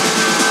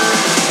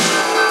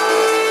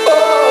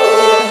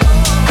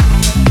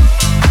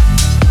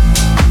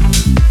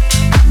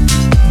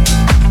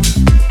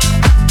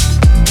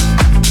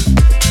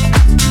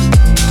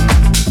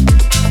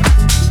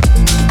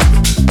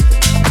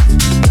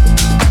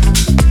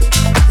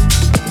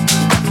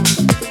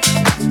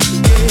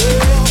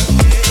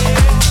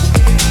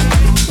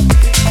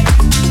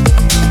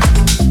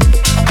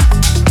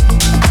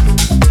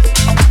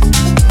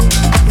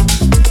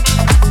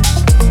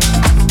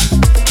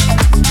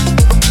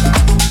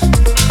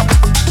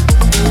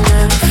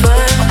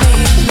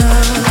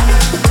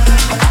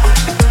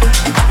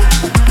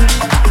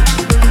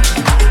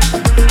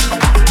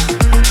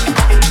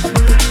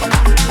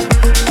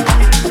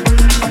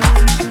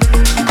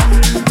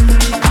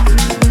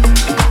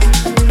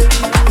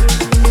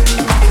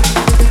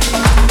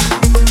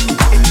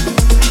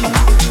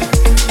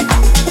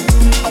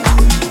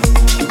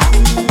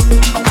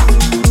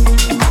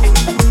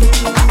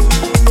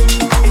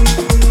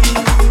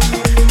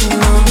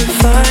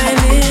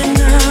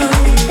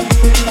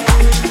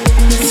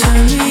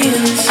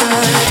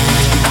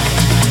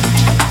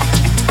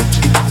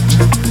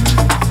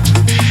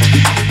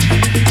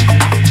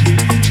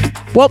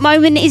 What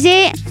moment is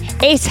it?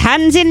 It's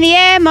hands in the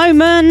air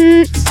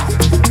moment.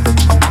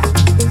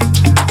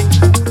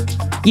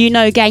 You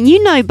know, gang,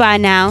 you know by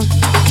now.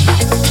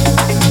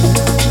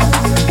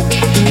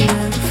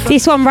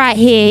 This one right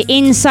here,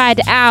 Inside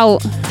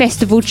Out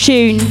festival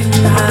tune.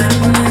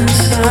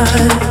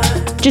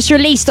 Just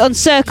released on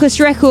Circus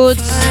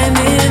Records.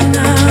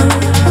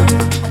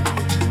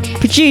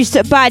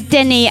 Produced by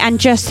Denny and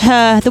Just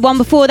Her. The one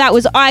before that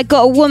was I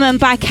Got a Woman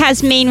by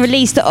Kasmine,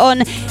 released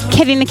on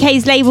Kevin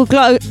McKay's label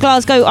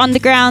Glasgow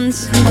Underground.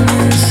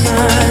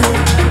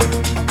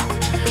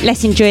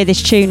 Let's enjoy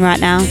this tune right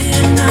now.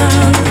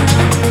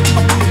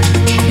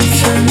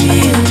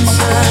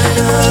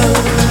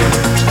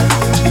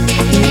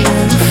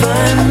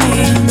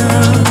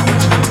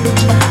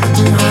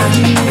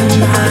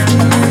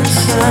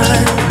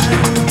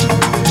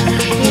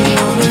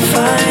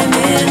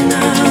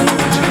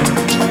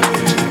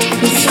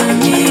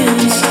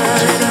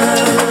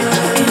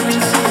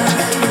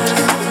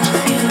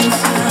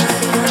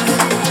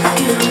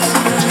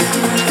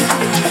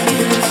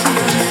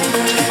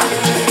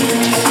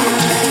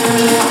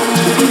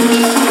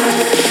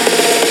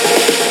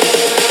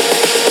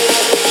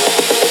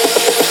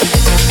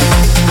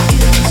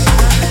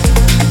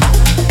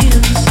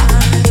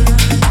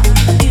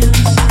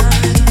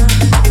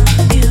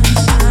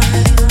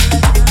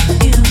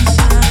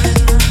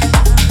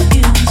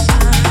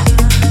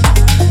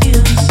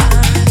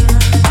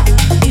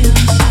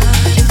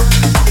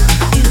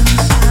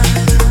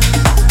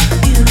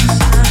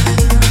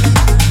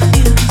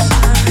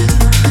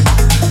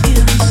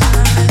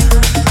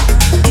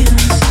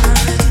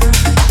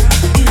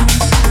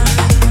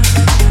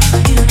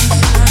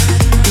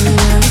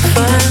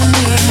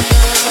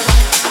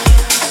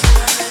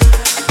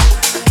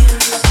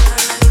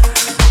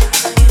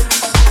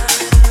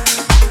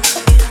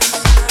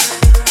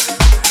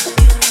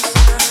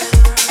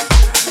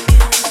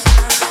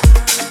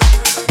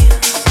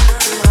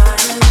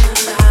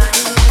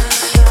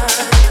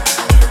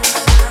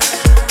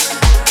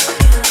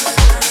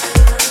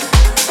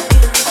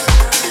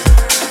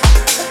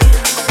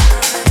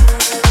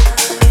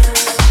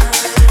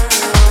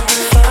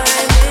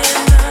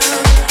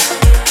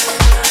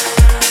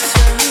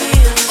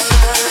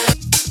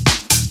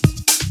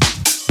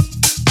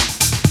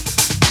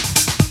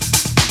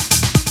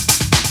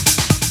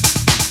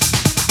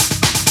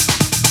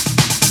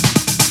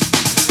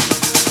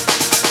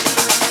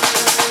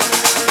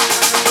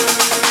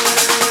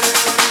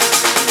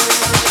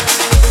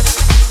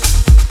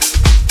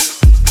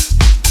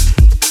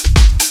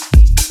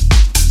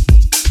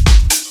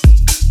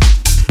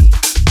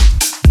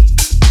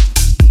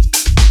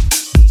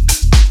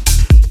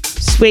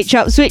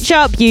 Switch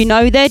up, you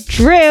know the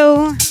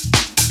drill.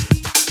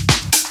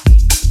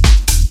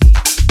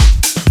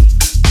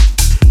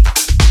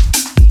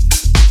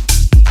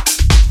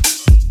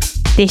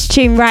 This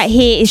tune right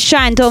here is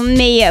Shined On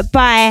Me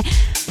by,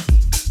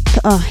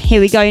 oh,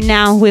 here we go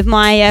now with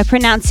my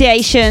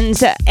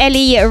pronunciations,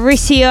 Ellie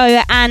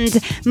Ricio and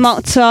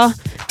Mokta.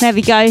 There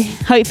we go.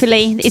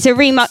 Hopefully it's a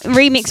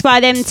remix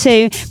by them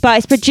too, but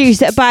it's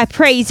produced by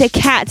Praise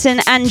Cat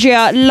and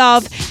Andrea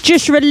Love,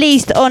 just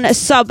released on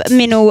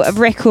Subliminal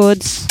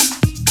Records.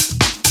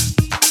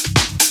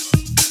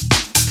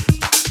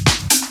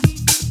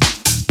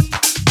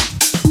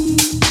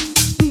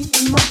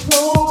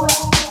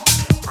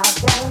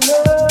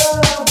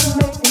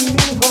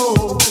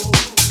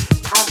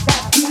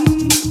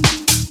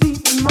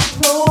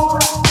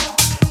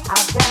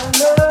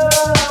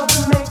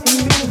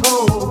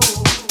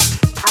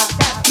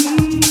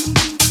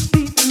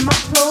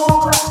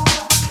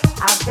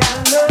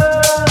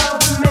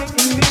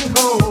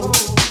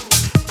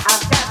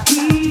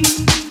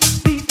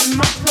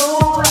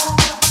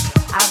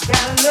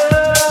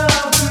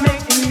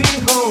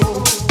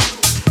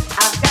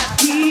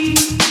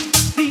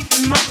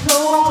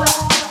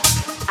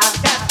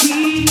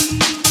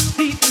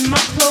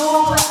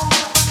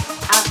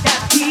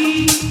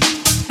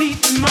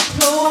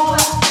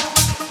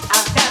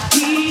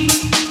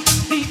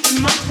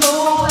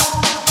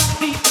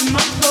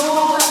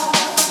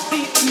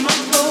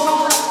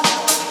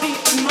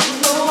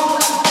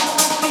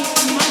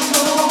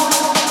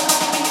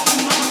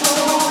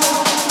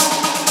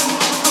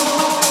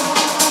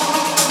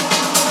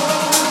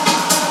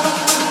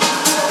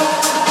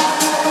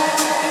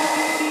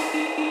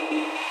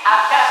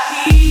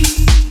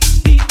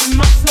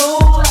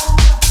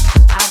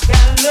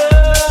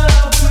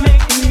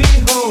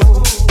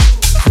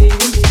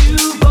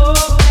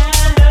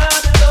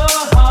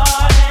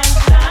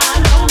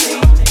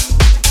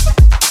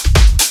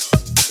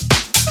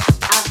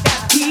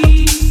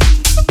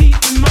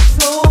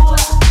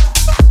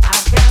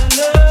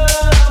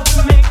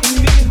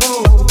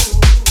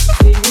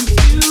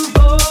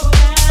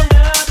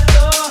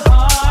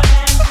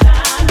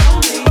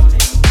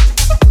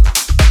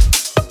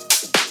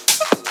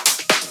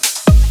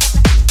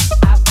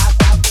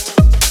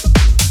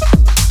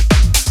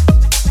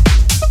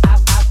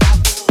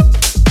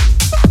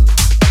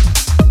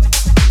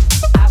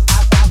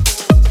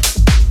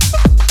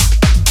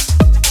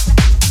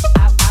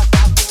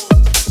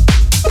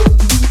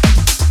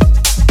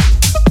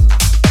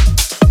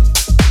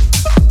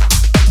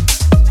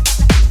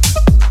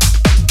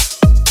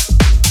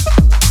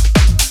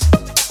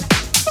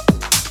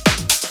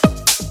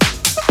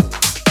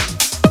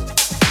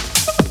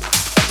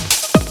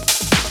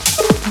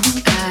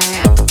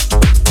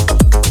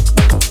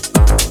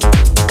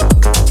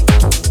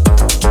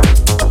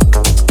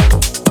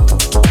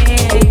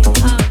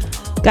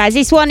 Guys,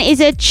 this one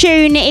is a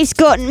tune. It's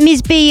got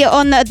Ms. B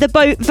on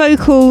the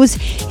vocals.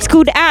 It's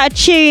called Out of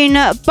Tune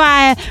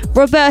by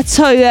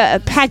Roberto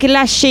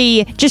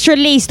Pagalashi, just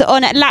released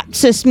on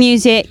Lapsus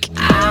Music.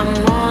 I'm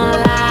all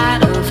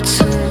out of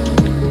tune.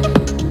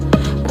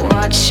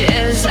 Watch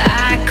as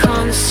I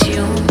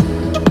consume.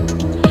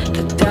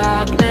 The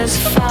darkness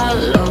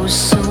follows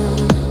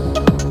soon.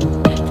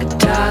 The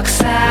dark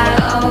side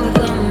of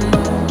the moon.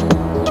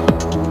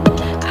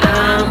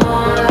 I'm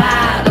all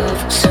out of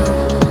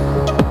tune.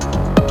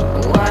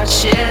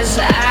 Watch as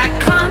I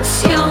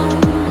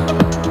consume.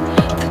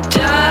 The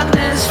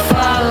darkness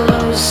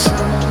follows soon.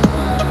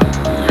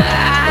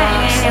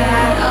 I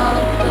of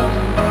the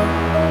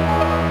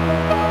moon.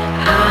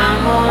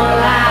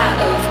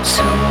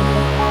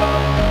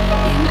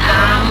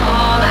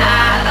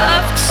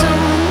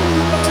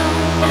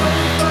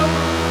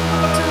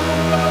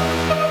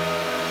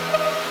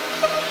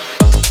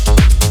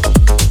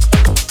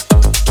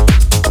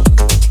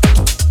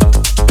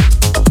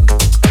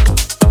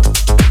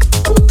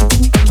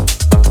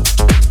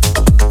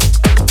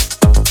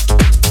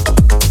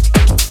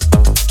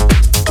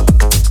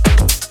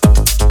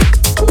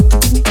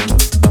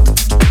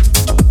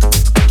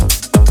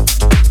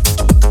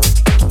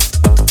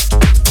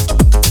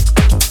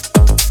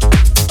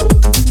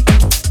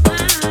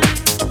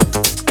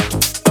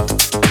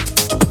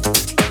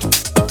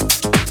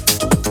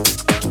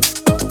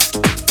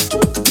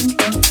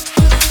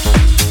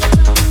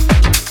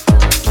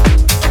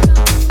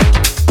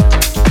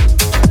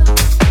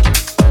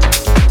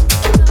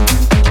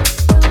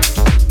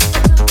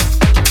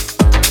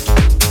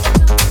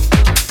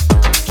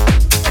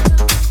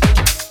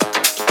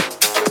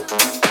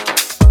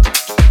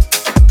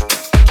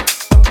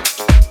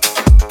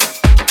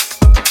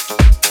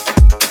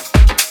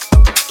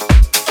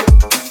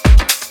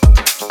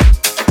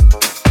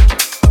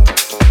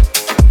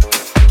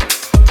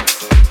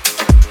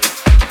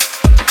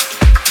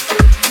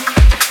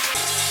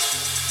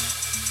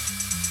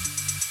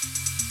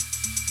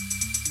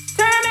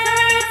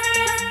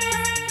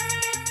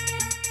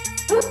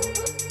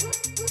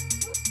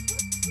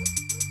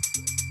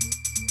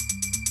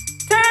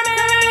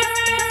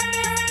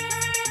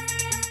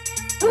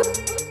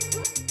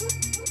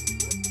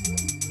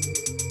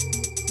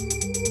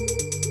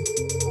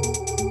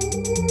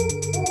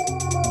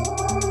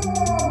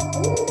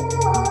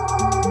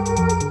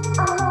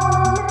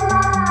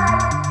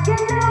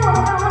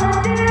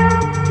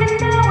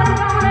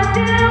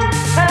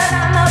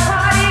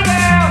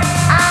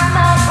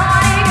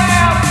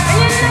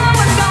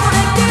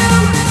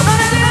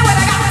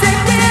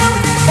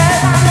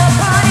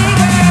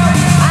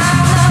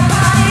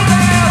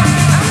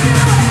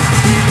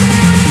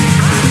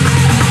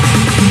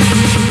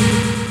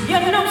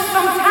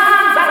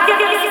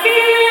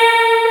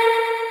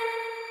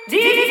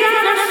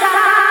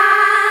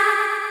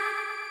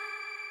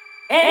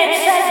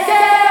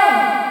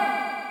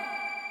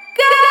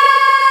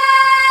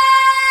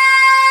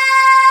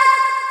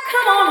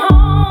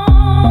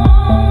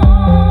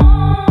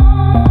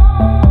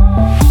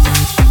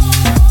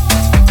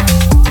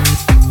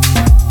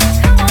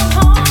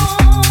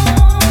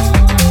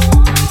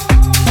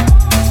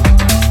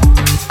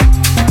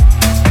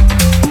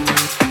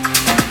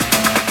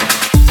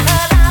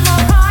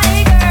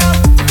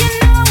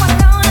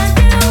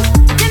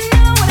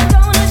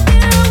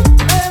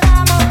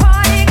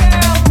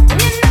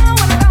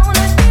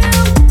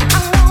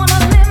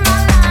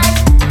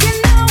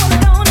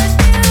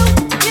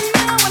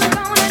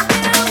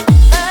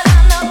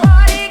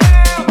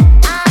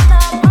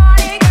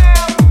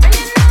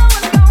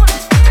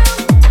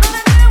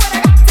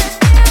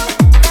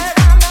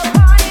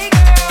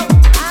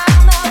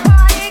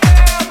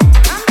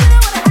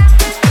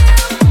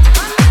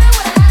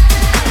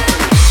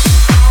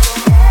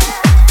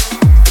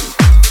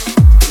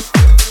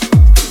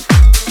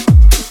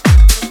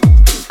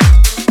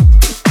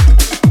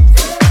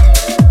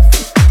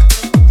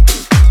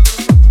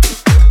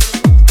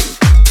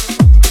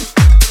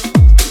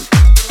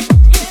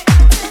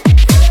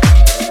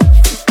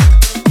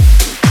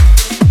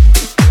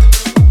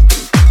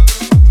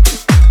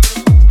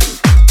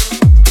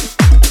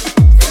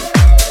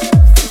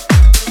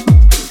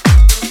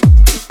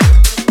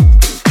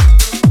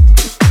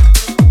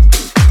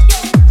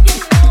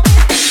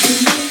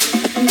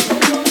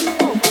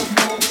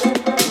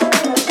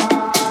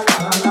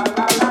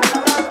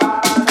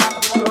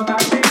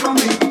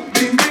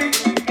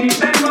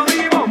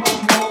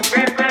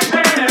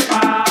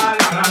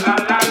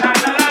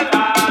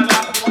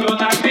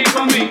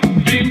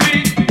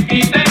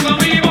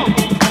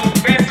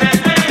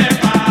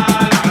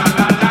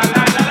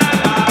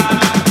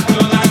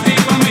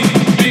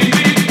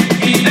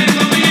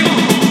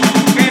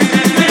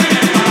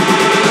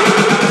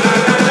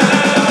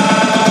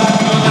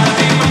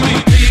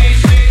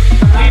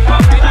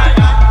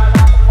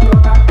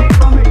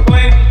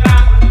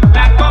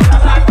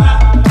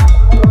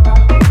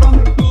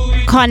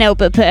 can't help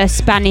but put a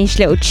Spanish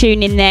little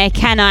tune in there,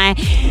 can I?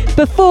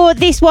 Before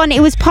this one,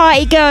 it was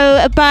Party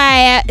Girl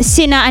by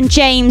Sinner and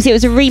James. It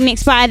was a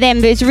remix by them,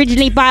 but it was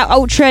originally by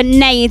Ultra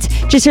Nate,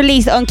 just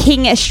released on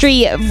King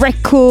Street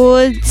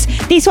Records.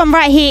 This one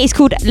right here is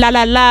called La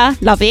La La,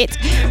 love it,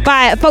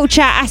 by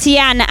Vulture,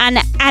 Asian and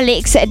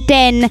Alex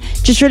Den,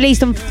 just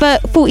released on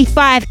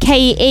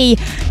 45KE.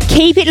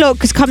 Keep it locked,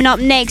 because coming up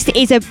next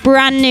is a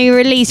brand new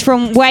release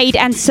from Wade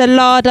and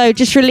Solado,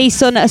 just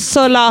released on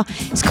Solar.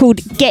 It's called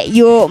Get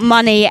Your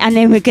Money, and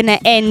then we're going to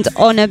end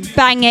on a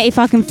banger. If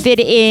I can fit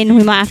it in,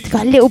 we might have to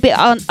go a little bit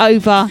on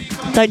over.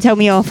 Don't tell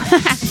me off.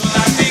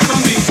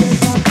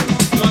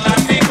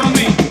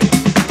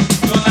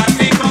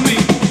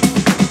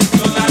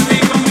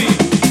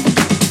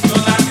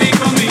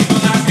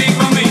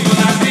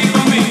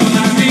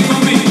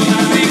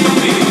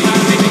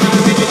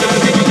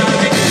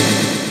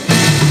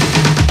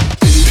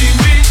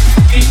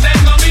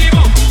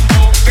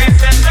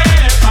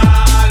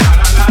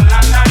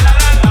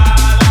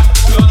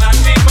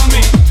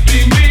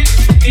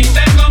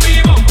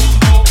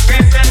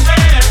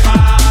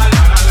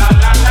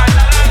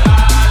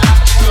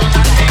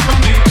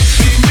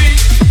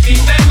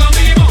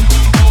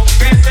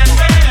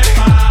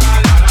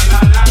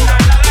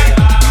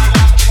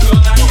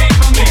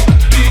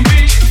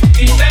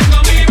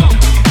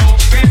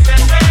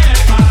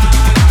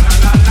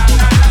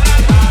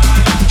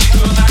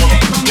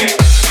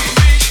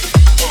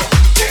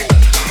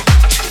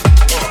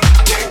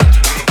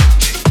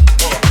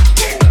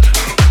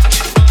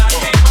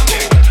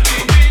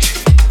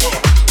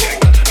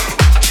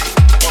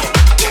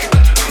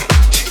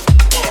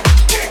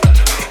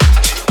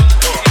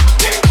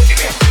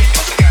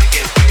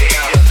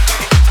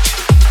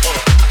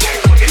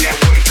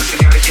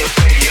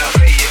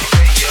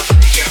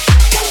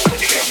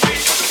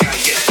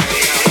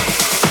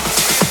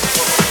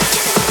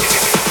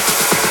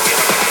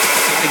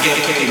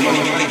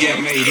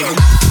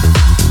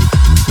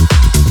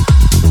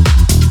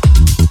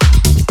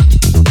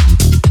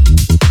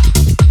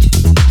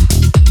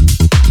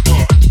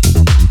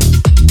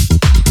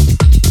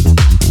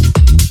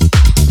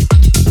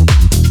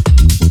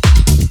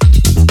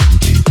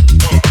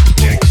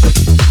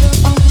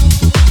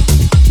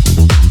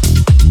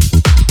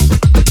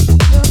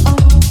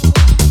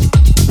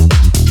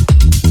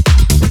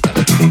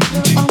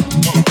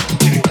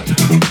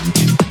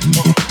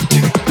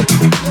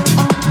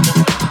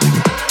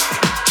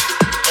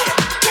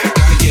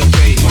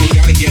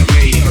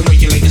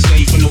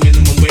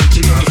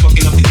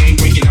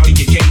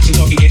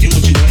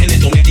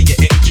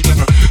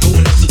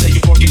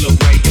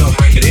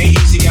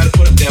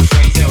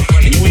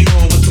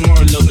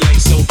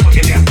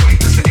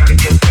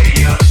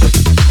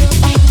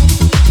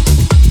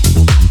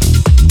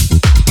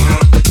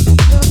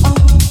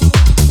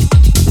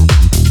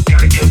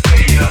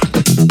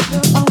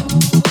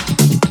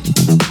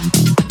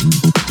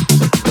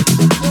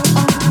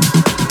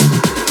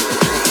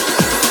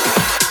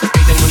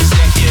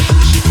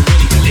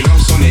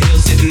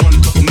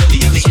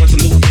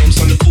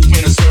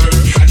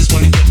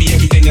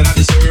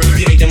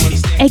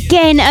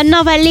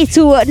 Another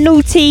little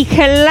naughty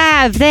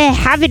collab. They're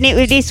having it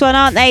with this one,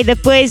 aren't they? The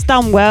boys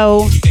done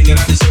well.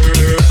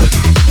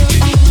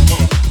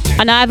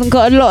 And I haven't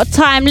got a lot of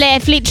time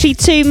left, literally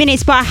 2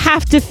 minutes, but I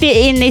have to fit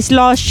in this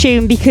last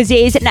tune because it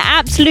is an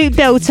absolute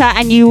belter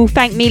and you will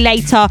thank me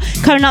later.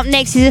 Coming up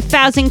next is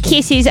 1,000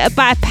 Kisses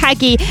by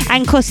Paggy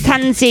and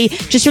Costanzi,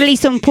 just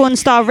released on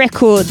Pornstar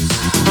Records.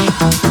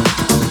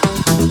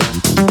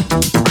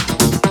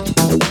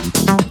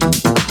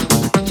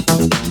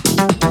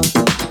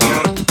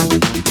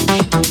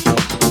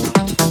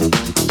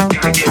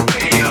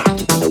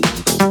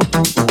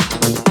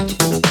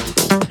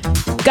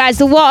 Guys,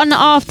 the one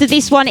after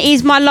this one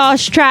is my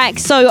last track,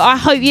 so I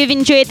hope you've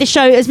enjoyed the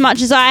show as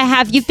much as I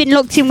have. You've been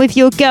locked in with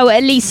your girl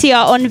Alicia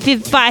on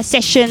Vivify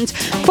Sessions.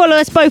 Follow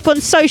us both on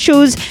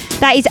socials.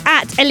 That is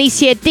at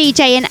Alicia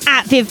DJ and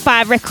at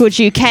Vivify Records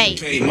UK.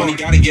 Money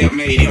gotta get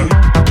made.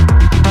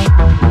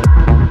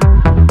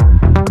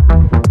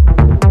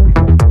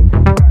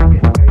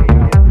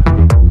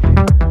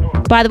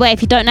 By the way,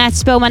 if you don't know how to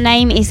spell my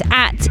name, it's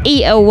at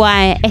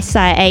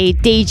ELYSIA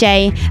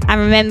DJ. And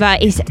remember,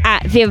 it's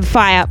at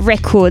Vivify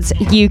Records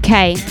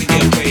UK.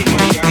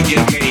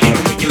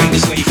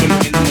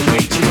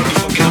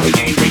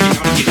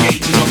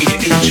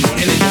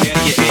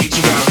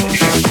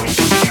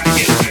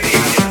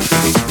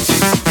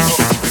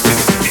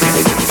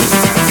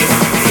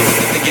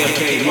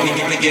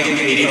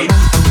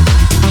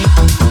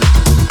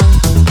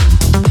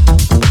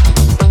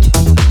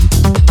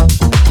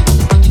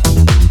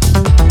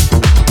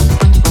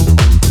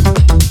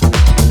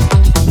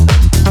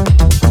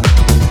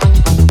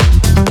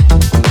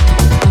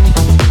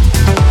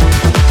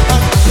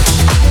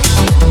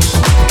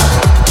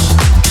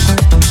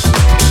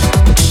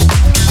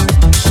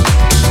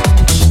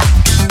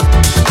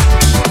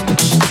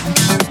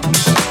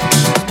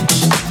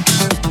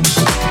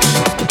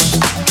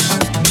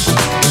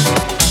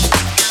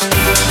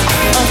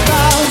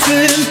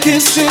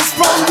 kisses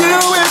from you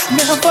is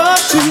never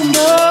too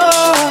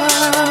much.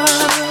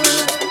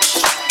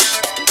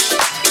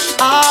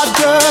 I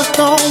just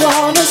don't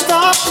wanna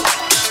stop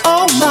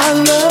all my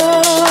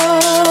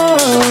love.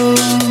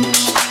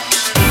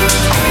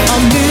 A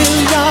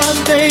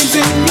million days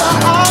in your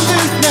arms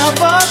is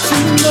never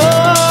too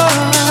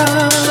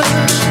much.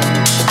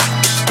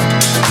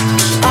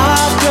 I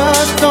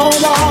just don't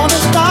wanna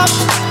stop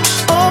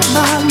all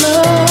my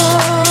love.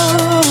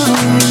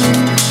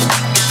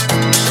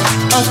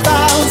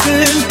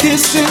 1,000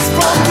 kisses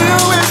from you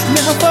is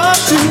never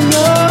too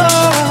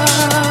much.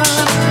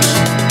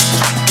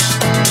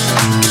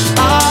 I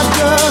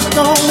just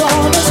don't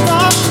wanna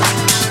stop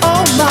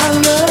all my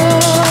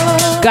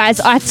love. Guys,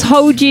 I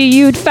told you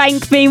you'd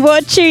thank me.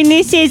 What tune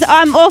this is?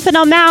 I'm off and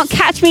I'm out.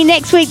 Catch me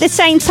next week the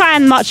same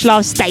time. Much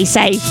love. Stay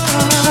safe.